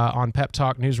on Pep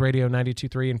Talk News Radio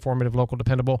 92.3, informative, local,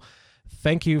 dependable.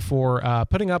 Thank you for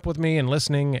putting up with me and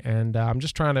listening, and I'm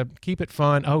just trying to keep it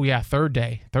fun. Oh, yeah, Third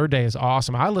Day. Third Day is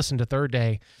awesome. I listened to Third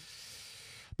Day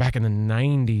back in the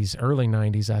 90s, early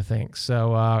 90s, I think.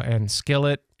 So, and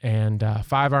Skillet and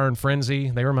 5 Iron Frenzy,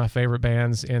 they were my favorite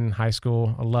bands in high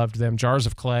school. I loved them. Jars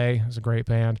of Clay is a great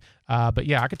band. But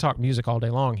yeah, I could talk music all day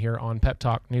long here on Pep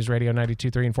Talk News Radio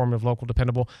 92.3, informative, local,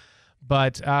 dependable.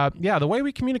 But yeah, the way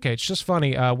we communicate, it's just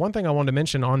funny. One thing I wanted to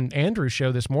mention on Andrew's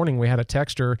show this morning, we had a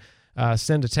texter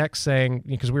send a text saying,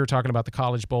 because we were talking about the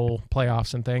College Bowl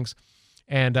playoffs and things,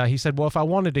 and he said, well, if I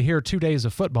wanted to hear 2 days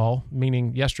of football,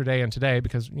 meaning yesterday and today,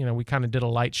 because, we kind of did a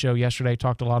light show yesterday,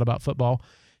 talked a lot about football.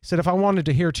 He said, if I wanted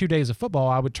to hear 2 days of football,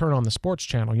 I would turn on the sports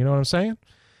channel. You know what I'm saying?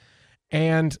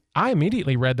 And I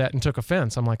immediately read that and took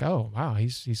offense. I'm like, oh, wow,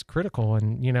 he's critical.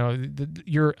 And,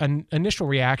 your initial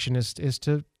reaction is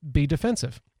to be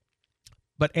defensive.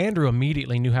 But Andrew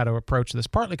immediately knew how to approach this,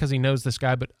 partly because he knows this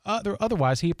guy, but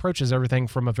otherwise he approaches everything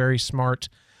from a very smart,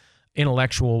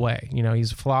 intellectual way.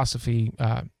 He's a philosophy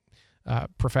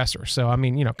professor. So, I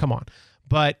mean, come on.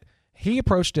 But he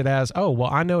approached it as, oh, well,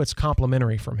 I know it's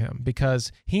complimentary from him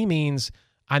because he means,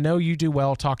 I know you do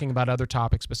well talking about other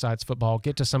topics besides football.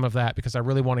 Get to some of that because I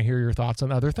really want to hear your thoughts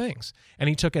on other things. And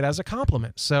he took it as a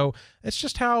compliment. So it's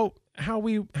just how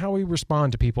we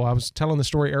respond to people. I was telling the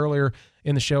story earlier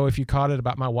in the show, if you caught it,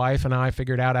 about my wife and I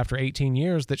figured out after 18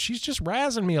 years that she's just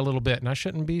razzing me a little bit and I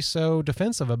shouldn't be so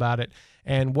defensive about it.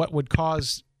 And what would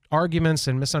cause arguments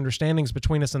and misunderstandings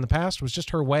between us in the past was just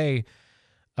her way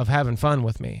of having fun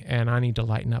with me, and I need to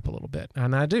lighten up a little bit,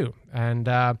 and I do. And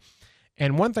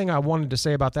one thing I wanted to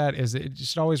say about that is it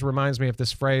just always reminds me of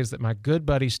this phrase that my good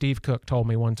buddy Steve Cook told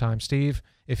me one time. Steve,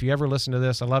 if you ever listen to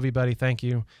this, I love you, buddy. Thank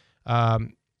you.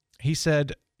 He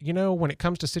said, when it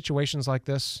comes to situations like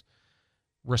this,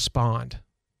 respond,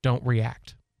 don't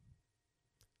react.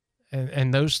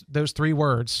 And those 3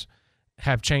 words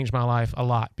have changed my life a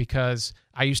lot because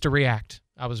I used to react.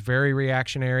 I was very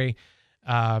reactionary.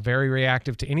 Very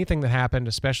reactive to anything that happened,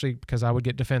 especially because I would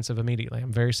get defensive immediately.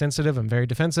 I'm very sensitive. I'm very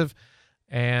defensive.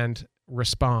 And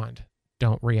respond.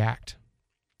 Don't react.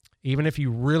 Even if you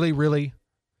really, really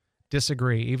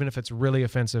disagree, even if it's really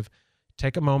offensive,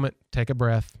 take a moment, take a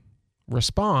breath,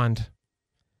 respond,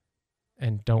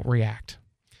 and don't react.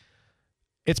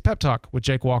 It's Pep Talk with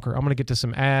Jake Walker. I'm going to get to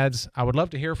some ads. I would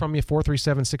love to hear from you.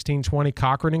 437-1620,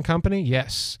 Cochran & Company.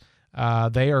 Yes.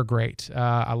 They are great.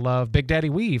 I love Big Daddy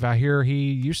Weave. I hear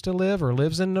he used to live or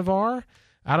lives in Navarre.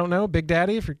 I don't know. Big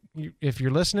Daddy, if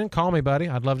you're listening, call me, buddy.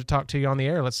 I'd love to talk to you on the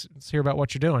air. Let's hear about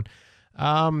what you're doing.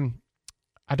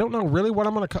 I don't know really what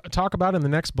I'm going to talk about in the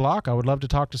next block. I would love to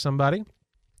talk to somebody.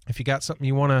 If you got something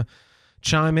you want to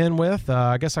chime in with,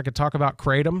 I guess I could talk about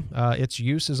Kratom. Its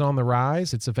use is on the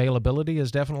rise. Its availability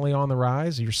is definitely on the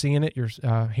rise. You're seeing it. You're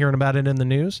hearing about it in the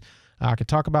news. I could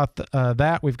talk about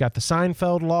that. We've got the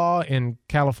Seinfeld law in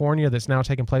California that's now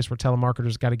taking place where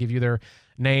telemarketers got to give you their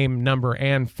name, number,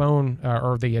 and phone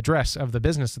or the address of the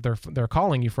business that they're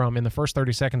calling you from in the first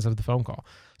 30 seconds of the phone call.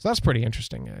 So that's pretty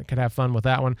interesting. I could have fun with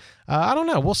that one. I don't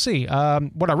know. We'll see.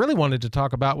 What I really wanted to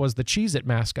talk about was the Cheez-It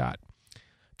mascot,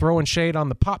 throwing shade on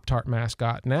the Pop Tart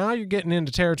mascot. Now you're getting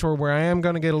into territory where I am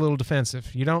going to get a little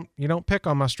defensive. You don't pick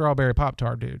on my strawberry Pop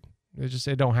Tart, dude.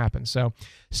 It don't happen. So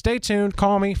stay tuned.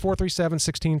 Call me,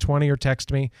 437-1620, or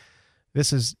text me.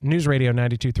 This is News Radio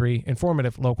 92.3,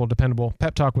 informative, local, dependable.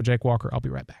 Pep Talk with Jake Walker. I'll be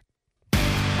right back.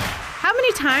 How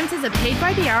many times has a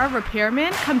paid-by-the-hour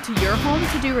repairman come to your home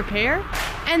to do repair?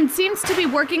 and seems to be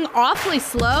working awfully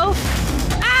slow.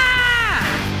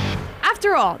 Ah!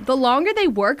 After all, the longer they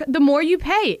work, the more you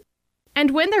pay.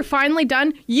 And when they're finally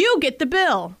done, you get the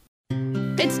bill.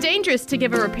 It's dangerous to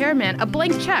give a repairman a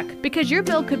blank check because your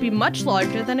bill could be much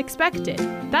larger than expected.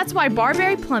 That's why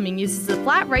Barberry Plumbing uses a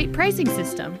flat rate pricing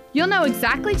system. You'll know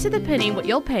exactly to the penny what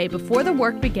you'll pay before the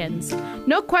work begins.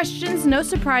 No questions, no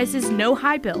surprises, no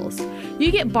high bills. You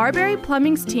get Barberry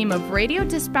Plumbing's team of radio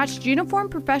dispatched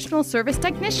uniformed professional service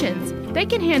technicians. They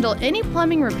can handle any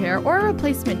plumbing repair or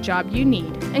replacement job you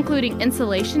need, including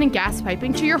insulation and gas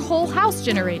piping to your whole house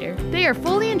generator. They are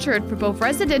fully insured for both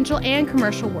residential and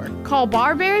commercial work. Call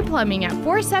Barberry Plumbing at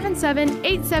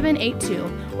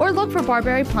 477-8782 or look for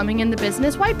Barberry Plumbing in the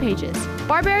business white pages.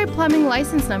 Barberry Plumbing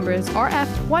license number is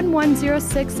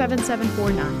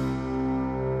RF11067749.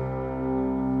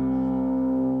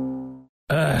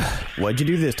 What'd you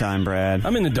do this time, Brad?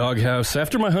 I'm in the doghouse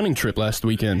after my hunting trip last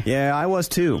weekend. Yeah, I was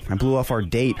too. I blew off our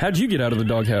date. How'd you get out of the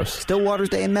doghouse? Stillwater's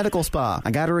Day and Medical Spa.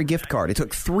 I got her a gift card. It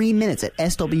took 3 minutes at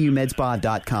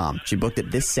swmedspa.com. She booked it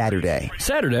this Saturday.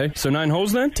 Saturday? So 9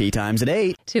 holes then? Tea time's at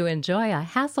 8. To enjoy a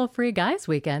hassle-free guys'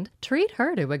 weekend, treat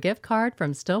her to a gift card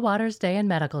from Stillwater's Day and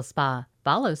Medical Spa.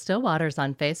 Follow Stillwater's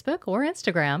on Facebook or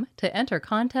Instagram to enter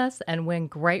contests and win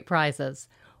great prizes.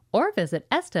 Or visit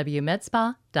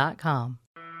swmedspa.com.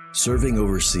 Serving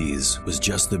overseas was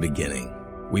just the beginning.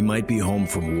 We might be home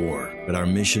from war, but our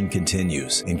mission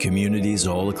continues in communities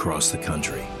all across the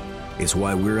country. It's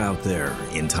why we're out there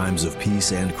in times of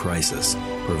peace and crisis,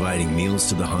 providing meals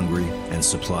to the hungry and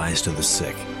supplies to the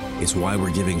sick. It's why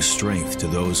we're giving strength to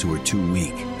those who are too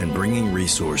weak and bringing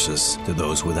resources to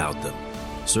those without them.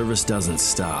 Service doesn't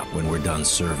stop when we're done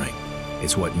serving.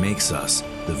 It's what makes us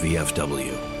the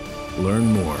VFW.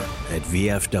 Learn more at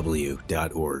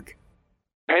vfw.org.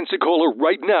 Pensacola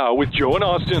right now with Joe and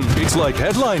Austin. It's like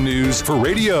headline news for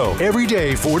radio. Every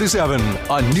day, 4 to 7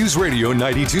 on News Radio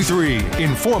 92.3.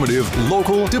 Informative,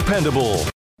 local, dependable.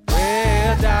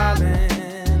 Well,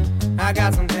 darling, I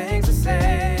got some things to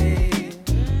say.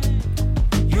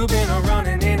 You've been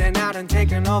running in and out and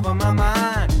taking over my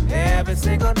mind every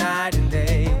single night and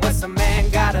day. What's a man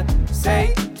gotta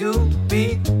say, do,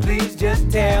 be? Please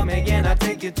just tell me, and I'll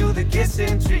take you to the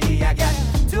kissing tree. I got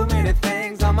too many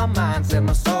things on my mind, set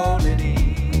my soul at ease.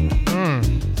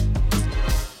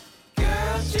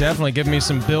 Definitely give me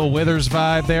some Bill Withers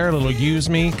vibe there, a little Use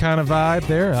Me kind of vibe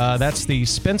there. That's the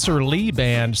Spencer Lee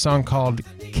Band song called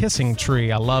Kissing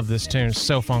Tree. I love this tune. It's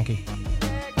so funky.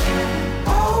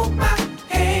 Hold my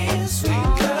hand, sweet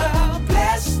girl,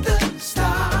 bless the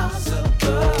stars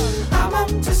above. I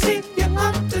want to see you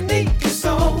underneath your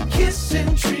soul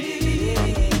kissing tree.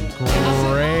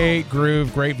 Great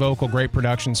groove, great vocal, great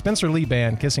production. Spencer Lee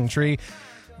Band, Kissing Tree.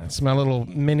 That's my little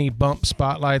mini bump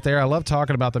spotlight there. I love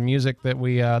talking about the music that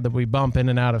we bump in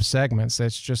and out of segments.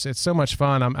 It's so much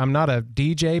fun. I'm not a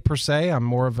DJ per se. I'm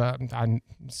more of a.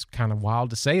 It's kind of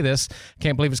wild to say this.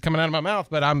 Can't believe it's coming out of my mouth,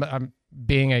 but I'm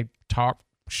being a talk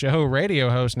show radio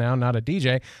host now, not a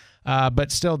DJ.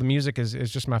 But still, the music is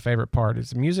just my favorite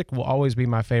part. Music will always be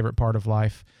my favorite part of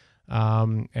life.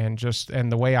 And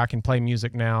the way I can play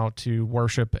music now to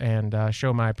worship and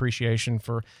show my appreciation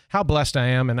for how blessed I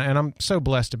am, and I'm so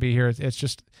blessed to be here.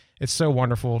 It's so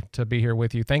wonderful to be here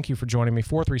with you. Thank you for joining me.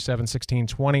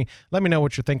 437-1620. Let me know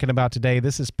what you're thinking about today.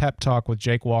 This is Pep Talk with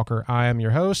Jake Walker. I am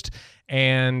your host,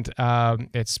 and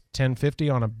it's 10:50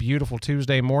 on a beautiful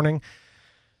Tuesday morning.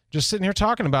 Just sitting here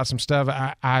talking about some stuff.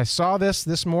 I saw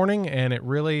this morning, and it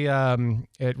really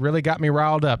got me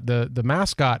riled up. The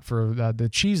mascot for the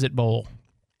Cheez-It Bowl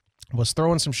was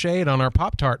throwing some shade on our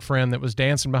Pop Tart friend that was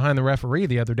dancing behind the referee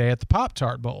the other day at the Pop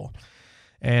Tart Bowl.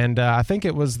 And I think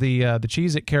it was the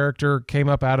Cheez-It character came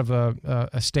up out of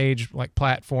a stage like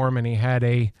platform, and he had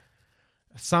a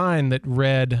sign that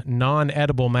read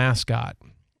 "non-edible mascot,"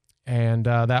 and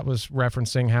that was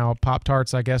referencing how Pop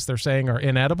Tarts, I guess they're saying, are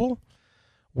inedible.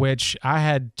 Which I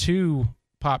had 2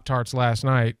 Pop Tarts last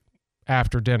night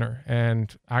after dinner,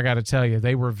 and I got to tell you,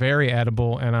 they were very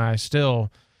edible, and I still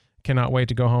cannot wait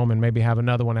to go home and maybe have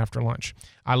another one after lunch.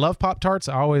 I love Pop Tarts.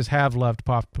 I always have loved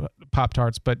Pop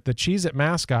Tarts, but the Cheez-It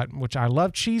mascot, which I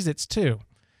love Cheez-Its too,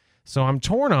 so I'm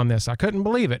torn on this. I couldn't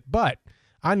believe it, but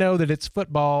I know that it's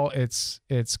football. It's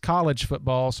college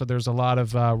football, so there's a lot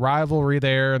of rivalry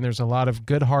there, and there's a lot of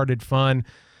good-hearted fun.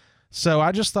 So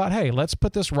I just thought, hey, let's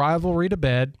put this rivalry to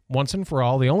bed once and for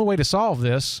all. The only way to solve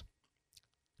this,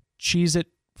 Cheez-It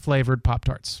flavored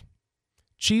Pop-Tarts.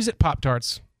 Cheez-It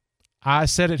Pop-Tarts. I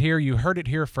said it here. You heard it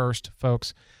here first,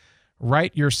 folks.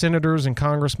 Write your senators and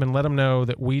congressmen. Let them know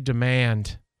that we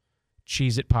demand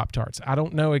Cheez-It Pop-Tarts. I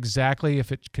don't know exactly if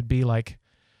it could be like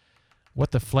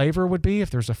what the flavor would be, if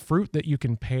there's a fruit that you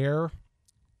can pair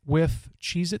with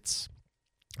Cheez-Its.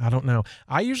 I don't know.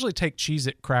 I usually take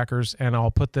Cheez-It crackers and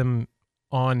I'll put them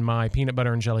on my peanut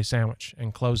butter and jelly sandwich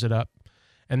and close it up.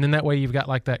 And then that way you've got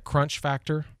like that crunch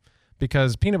factor,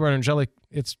 because peanut butter and jelly,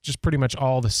 it's just pretty much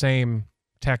all the same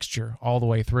texture all the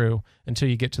way through until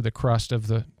you get to the crust of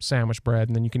the sandwich bread.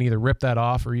 And then you can either rip that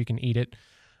off or you can eat it.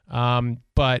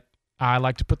 But I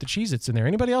like to put the Cheez-Its in there.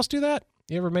 Anybody else do that?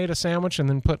 You ever made a sandwich and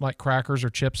then put like crackers or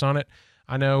chips on it?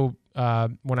 I know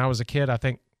when I was a kid, I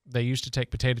think they used to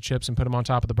take potato chips and put them on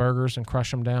top of the burgers and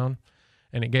crush them down,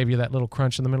 and it gave you that little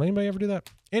crunch in the middle. Anybody ever do that?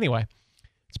 Anyway,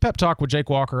 it's Pep Talk with Jake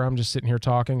Walker. I'm just sitting here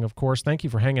talking, of course. Thank you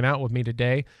for hanging out with me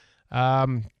today.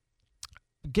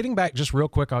 Getting back just real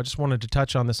quick, I just wanted to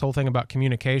touch on this whole thing about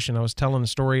communication. I was telling a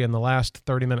story in the last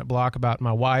 30-minute block about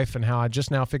my wife and how I just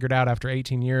now figured out after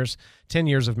 10 years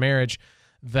of marriage,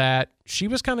 that she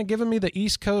was kind of giving me the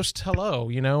East Coast hello,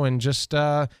 and just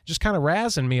kind of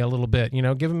razzing me a little bit,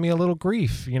 giving me a little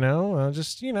grief,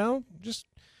 just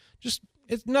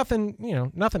it's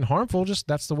nothing, nothing harmful. Just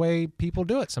that's the way people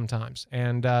do it sometimes.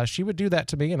 And she would do that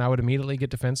to me, and I would immediately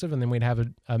get defensive, and then we'd have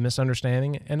a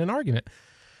misunderstanding and an argument.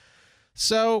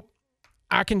 So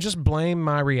I can just blame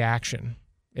my reaction.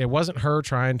 It wasn't her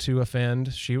trying to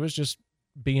offend. She was just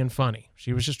being funny.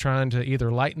 She was just trying to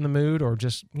either lighten the mood or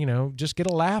just get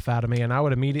a laugh out of me. And I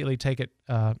would immediately take it,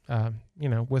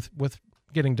 with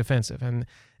getting defensive. And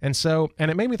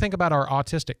it made me think about our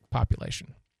autistic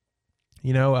population.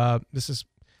 This is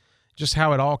just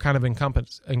how it all kind of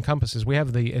encompasses. We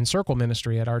have the Encircle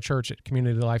ministry at our church, at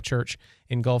Community Life Church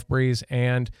in Gulf Breeze.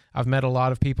 And I've met a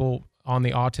lot of people on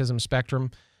the autism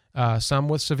spectrum, some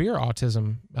with severe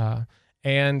autism.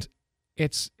 And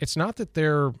it's not that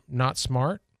they're not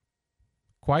smart,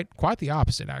 quite the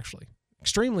opposite, actually.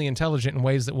 Extremely intelligent in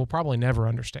ways that we'll probably never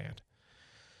understand.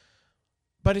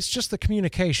 But it's just the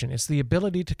communication. It's the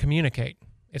ability to communicate.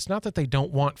 It's not that they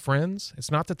don't want friends. It's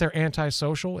not that they're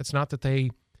antisocial. It's not that they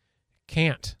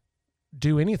can't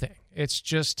do anything. It's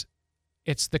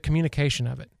the communication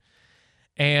of it.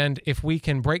 And if we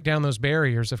can break down those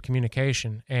barriers of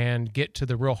communication and get to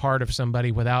the real heart of somebody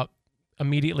without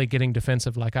immediately getting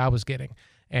defensive like I was getting,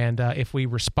 and if we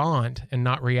respond and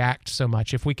not react so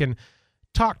much, if we can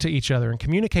talk to each other and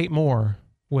communicate more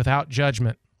without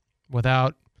judgment,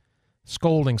 without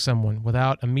scolding someone,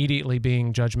 without immediately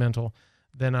being judgmental,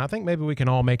 then I think maybe we can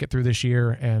all make it through this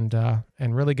year and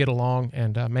really get along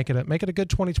and make it a good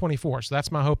 2024. So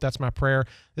that's my hope. That's my prayer.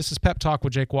 This is Pep Talk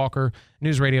with Jake Walker,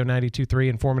 News Radio 92.3,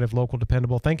 informative, local,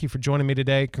 dependable. Thank you for joining me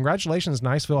today. Congratulations,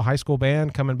 Niceville High School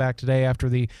Band, coming back today after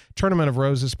the Tournament of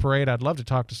Roses parade. I'd love to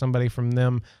talk to somebody from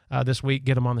them this week,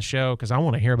 get them on the show, because I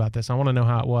want to hear about this. I want to know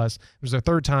how it was. It was their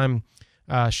third time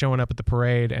showing up at the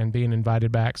parade and being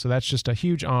invited back. So that's just a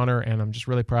huge honor, and I'm just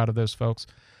really proud of those folks.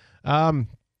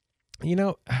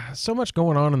 So much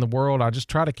going on in the world. I just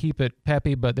try to keep it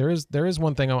peppy, but there is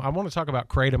one thing I want to talk about.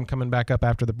 Kratom coming back up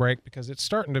after the break, because it's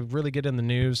starting to really get in the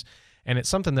news, and it's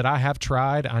something that I have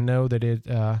tried. I know that it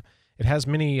has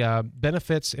many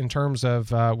benefits in terms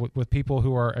of with people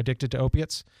who are addicted to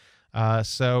opiates.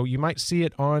 So you might see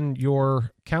it on your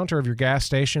counter of your gas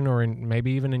station, or maybe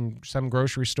even in some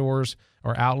grocery stores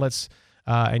or outlets.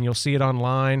 And you'll see it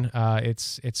online.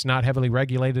 It's not heavily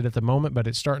regulated at the moment, but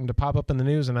it's starting to pop up in the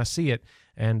news, and I see it,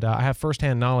 and I have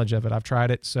firsthand knowledge of it. I've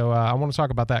tried it, so I want to talk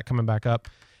about that coming back up.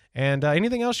 And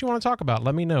anything else you want to talk about,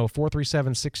 let me know.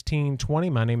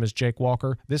 437-1620. My name is Jake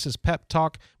Walker. This is Pep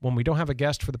Talk. When we don't have a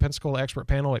guest for the Pensacola Expert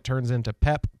Panel, it turns into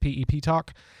PEP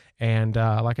Talk. And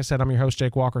like I said, I'm your host,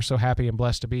 Jake Walker. So happy and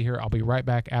blessed to be here. I'll be right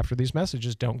back after these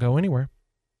messages. Don't go anywhere.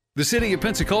 The City of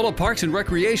Pensacola Parks and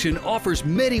Recreation offers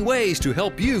many ways to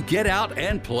help you get out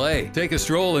and play. Take a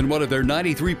stroll in one of their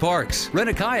 93 parks, rent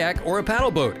a kayak or a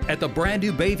paddle boat at the brand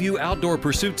new Bayview Outdoor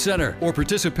Pursuit Center, or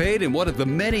participate in one of the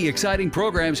many exciting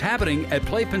programs happening at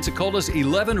Play Pensacola's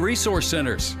 11 resource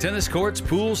centers. Tennis courts,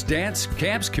 pools, dance,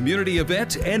 camps, community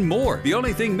events, and more. The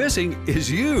only thing missing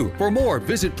is you. For more,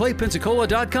 visit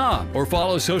playpensacola.com or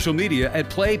follow social media at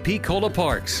Play Pensacola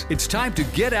Parks. It's time to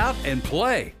get out and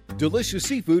play. Delicious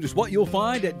seafood is what you'll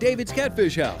find at David's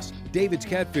Catfish House. David's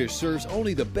Catfish serves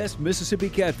only the best Mississippi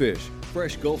catfish,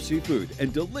 fresh Gulf seafood,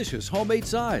 and delicious homemade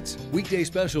sides. Weekday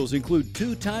specials include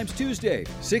 2 times Tuesday,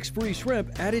 6 free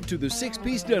shrimp added to the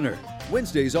 6-piece dinner.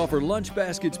 Wednesdays offer lunch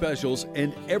basket specials,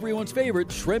 and everyone's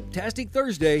favorite Shrimp-tastic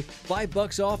Thursday,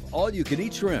 $5 off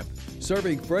all-you-can-eat shrimp.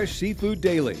 Serving fresh seafood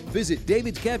daily. Visit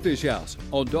David's Catfish House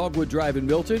on Dogwood Drive in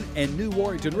Milton and New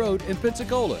Warrington Road in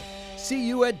Pensacola. See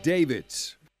you at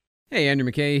David's. Hey,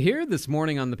 Andrew McKay here. This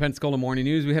morning on the Pensacola Morning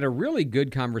News, we had a really good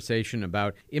conversation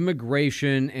about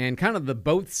immigration and kind of the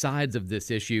both sides of this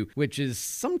issue, which is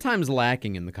sometimes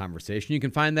lacking in the conversation. You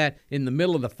can find that in the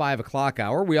middle of the 5 o'clock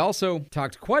hour. We also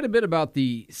talked quite a bit about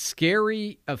the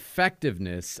scary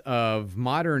effectiveness of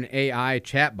modern AI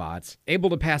chatbots, able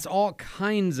to pass all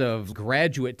kinds of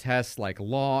graduate tests like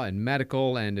law and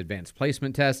medical and advanced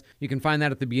placement tests. You can find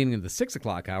that at the beginning of the 6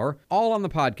 o'clock hour, all on the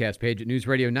podcast page at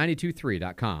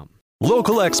newsradio923.com.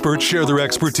 Local experts share their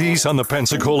expertise on the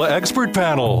Pensacola Expert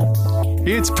Panel.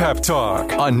 It's Pep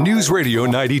Talk on News Radio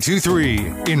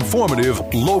 92.3. Informative,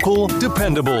 local,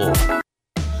 dependable.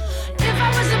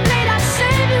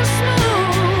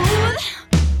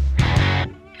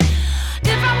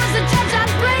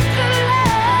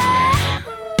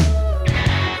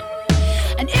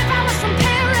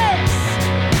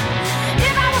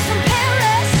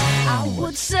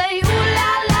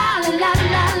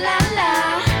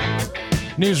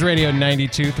 News Radio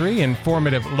 92.3,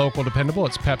 informative, local, dependable.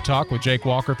 It's Pep Talk with Jake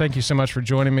Walker. Thank you so much for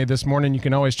joining me this morning. You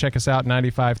can always check us out,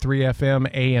 95.3 FM,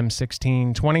 AM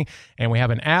 1620. And we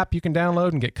have an app you can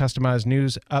download and get customized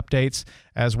news updates,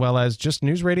 as well as just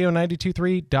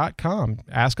newsradio923.com.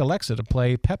 Ask Alexa to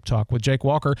play Pep Talk with Jake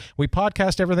Walker. We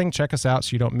podcast everything. Check us out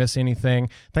so you don't miss anything.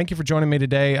 Thank you for joining me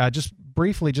today. Just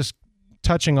briefly,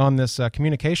 touching on this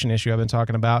communication issue I've been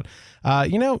talking about.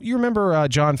 You remember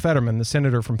John Fetterman, the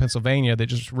senator from Pennsylvania that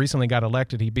just recently got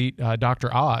elected. He beat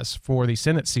Dr. Oz for the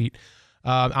Senate seat.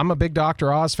 I'm a big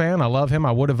Dr. Oz fan. I love him.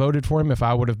 I would have voted for him if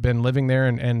I would have been living there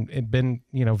and been,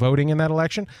 voting in that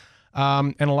election.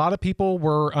 And a lot of people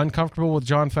were uncomfortable with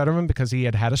John Fetterman because he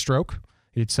had had a stroke.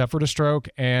 He'd suffered a stroke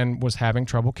and was having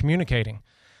trouble communicating.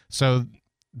 So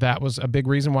that was a big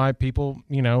reason why people,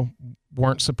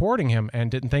 weren't supporting him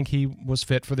and didn't think he was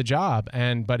fit for the job.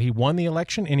 But he won the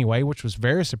election anyway, which was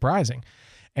very surprising.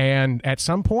 And at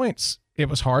some points, it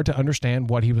was hard to understand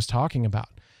what he was talking about.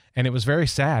 And it was very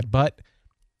sad, but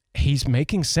he's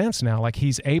making sense now. Like,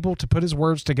 he's able to put his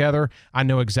words together. I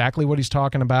know exactly what he's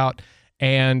talking about.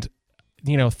 And,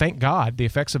 thank God the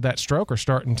effects of that stroke are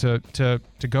starting to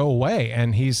go away.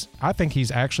 And I think he's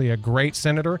actually a great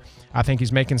senator. I think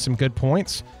he's making some good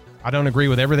points. I don't agree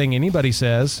with everything anybody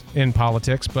says in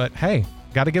politics, but hey,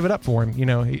 got to give it up for him.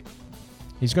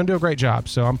 He's going to do a great job.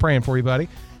 So I'm praying for you, buddy,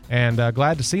 and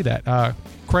glad to see that.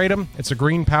 Kratom, it's a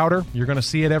green powder. You're going to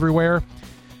see it everywhere.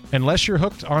 Unless you're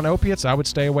hooked on opiates, I would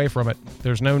stay away from it.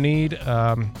 There's no need.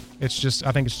 I think it's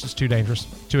just too dangerous,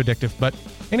 too addictive. But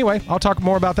anyway, I'll talk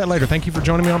more about that later. Thank you for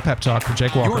joining me on Pep Talk with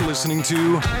Jake Walker. You're listening to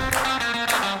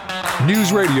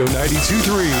News Radio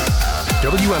 92.3.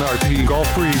 WNRP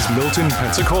Gulf Breeze, Milton,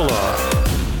 Pensacola.